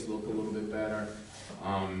the place look a little bit better.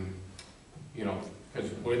 Because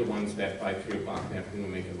we're the ones that by 3 o'clock in the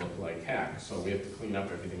afternoon make it look like heck. So we have to clean up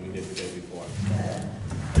everything we did the day before.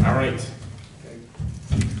 All right.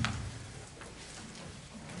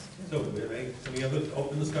 so, any other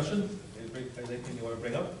open discussion? Anything you want to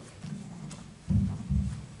bring up?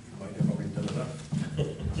 Might have already done enough.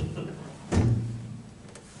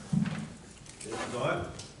 If not,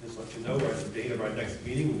 just let you know, the date of our next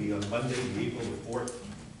meeting will be on Monday, April the 4th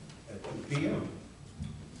at 2 p.m.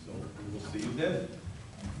 So we will see you then.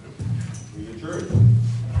 We adjourn.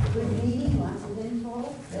 Good meeting, lots of info,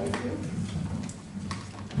 thank you.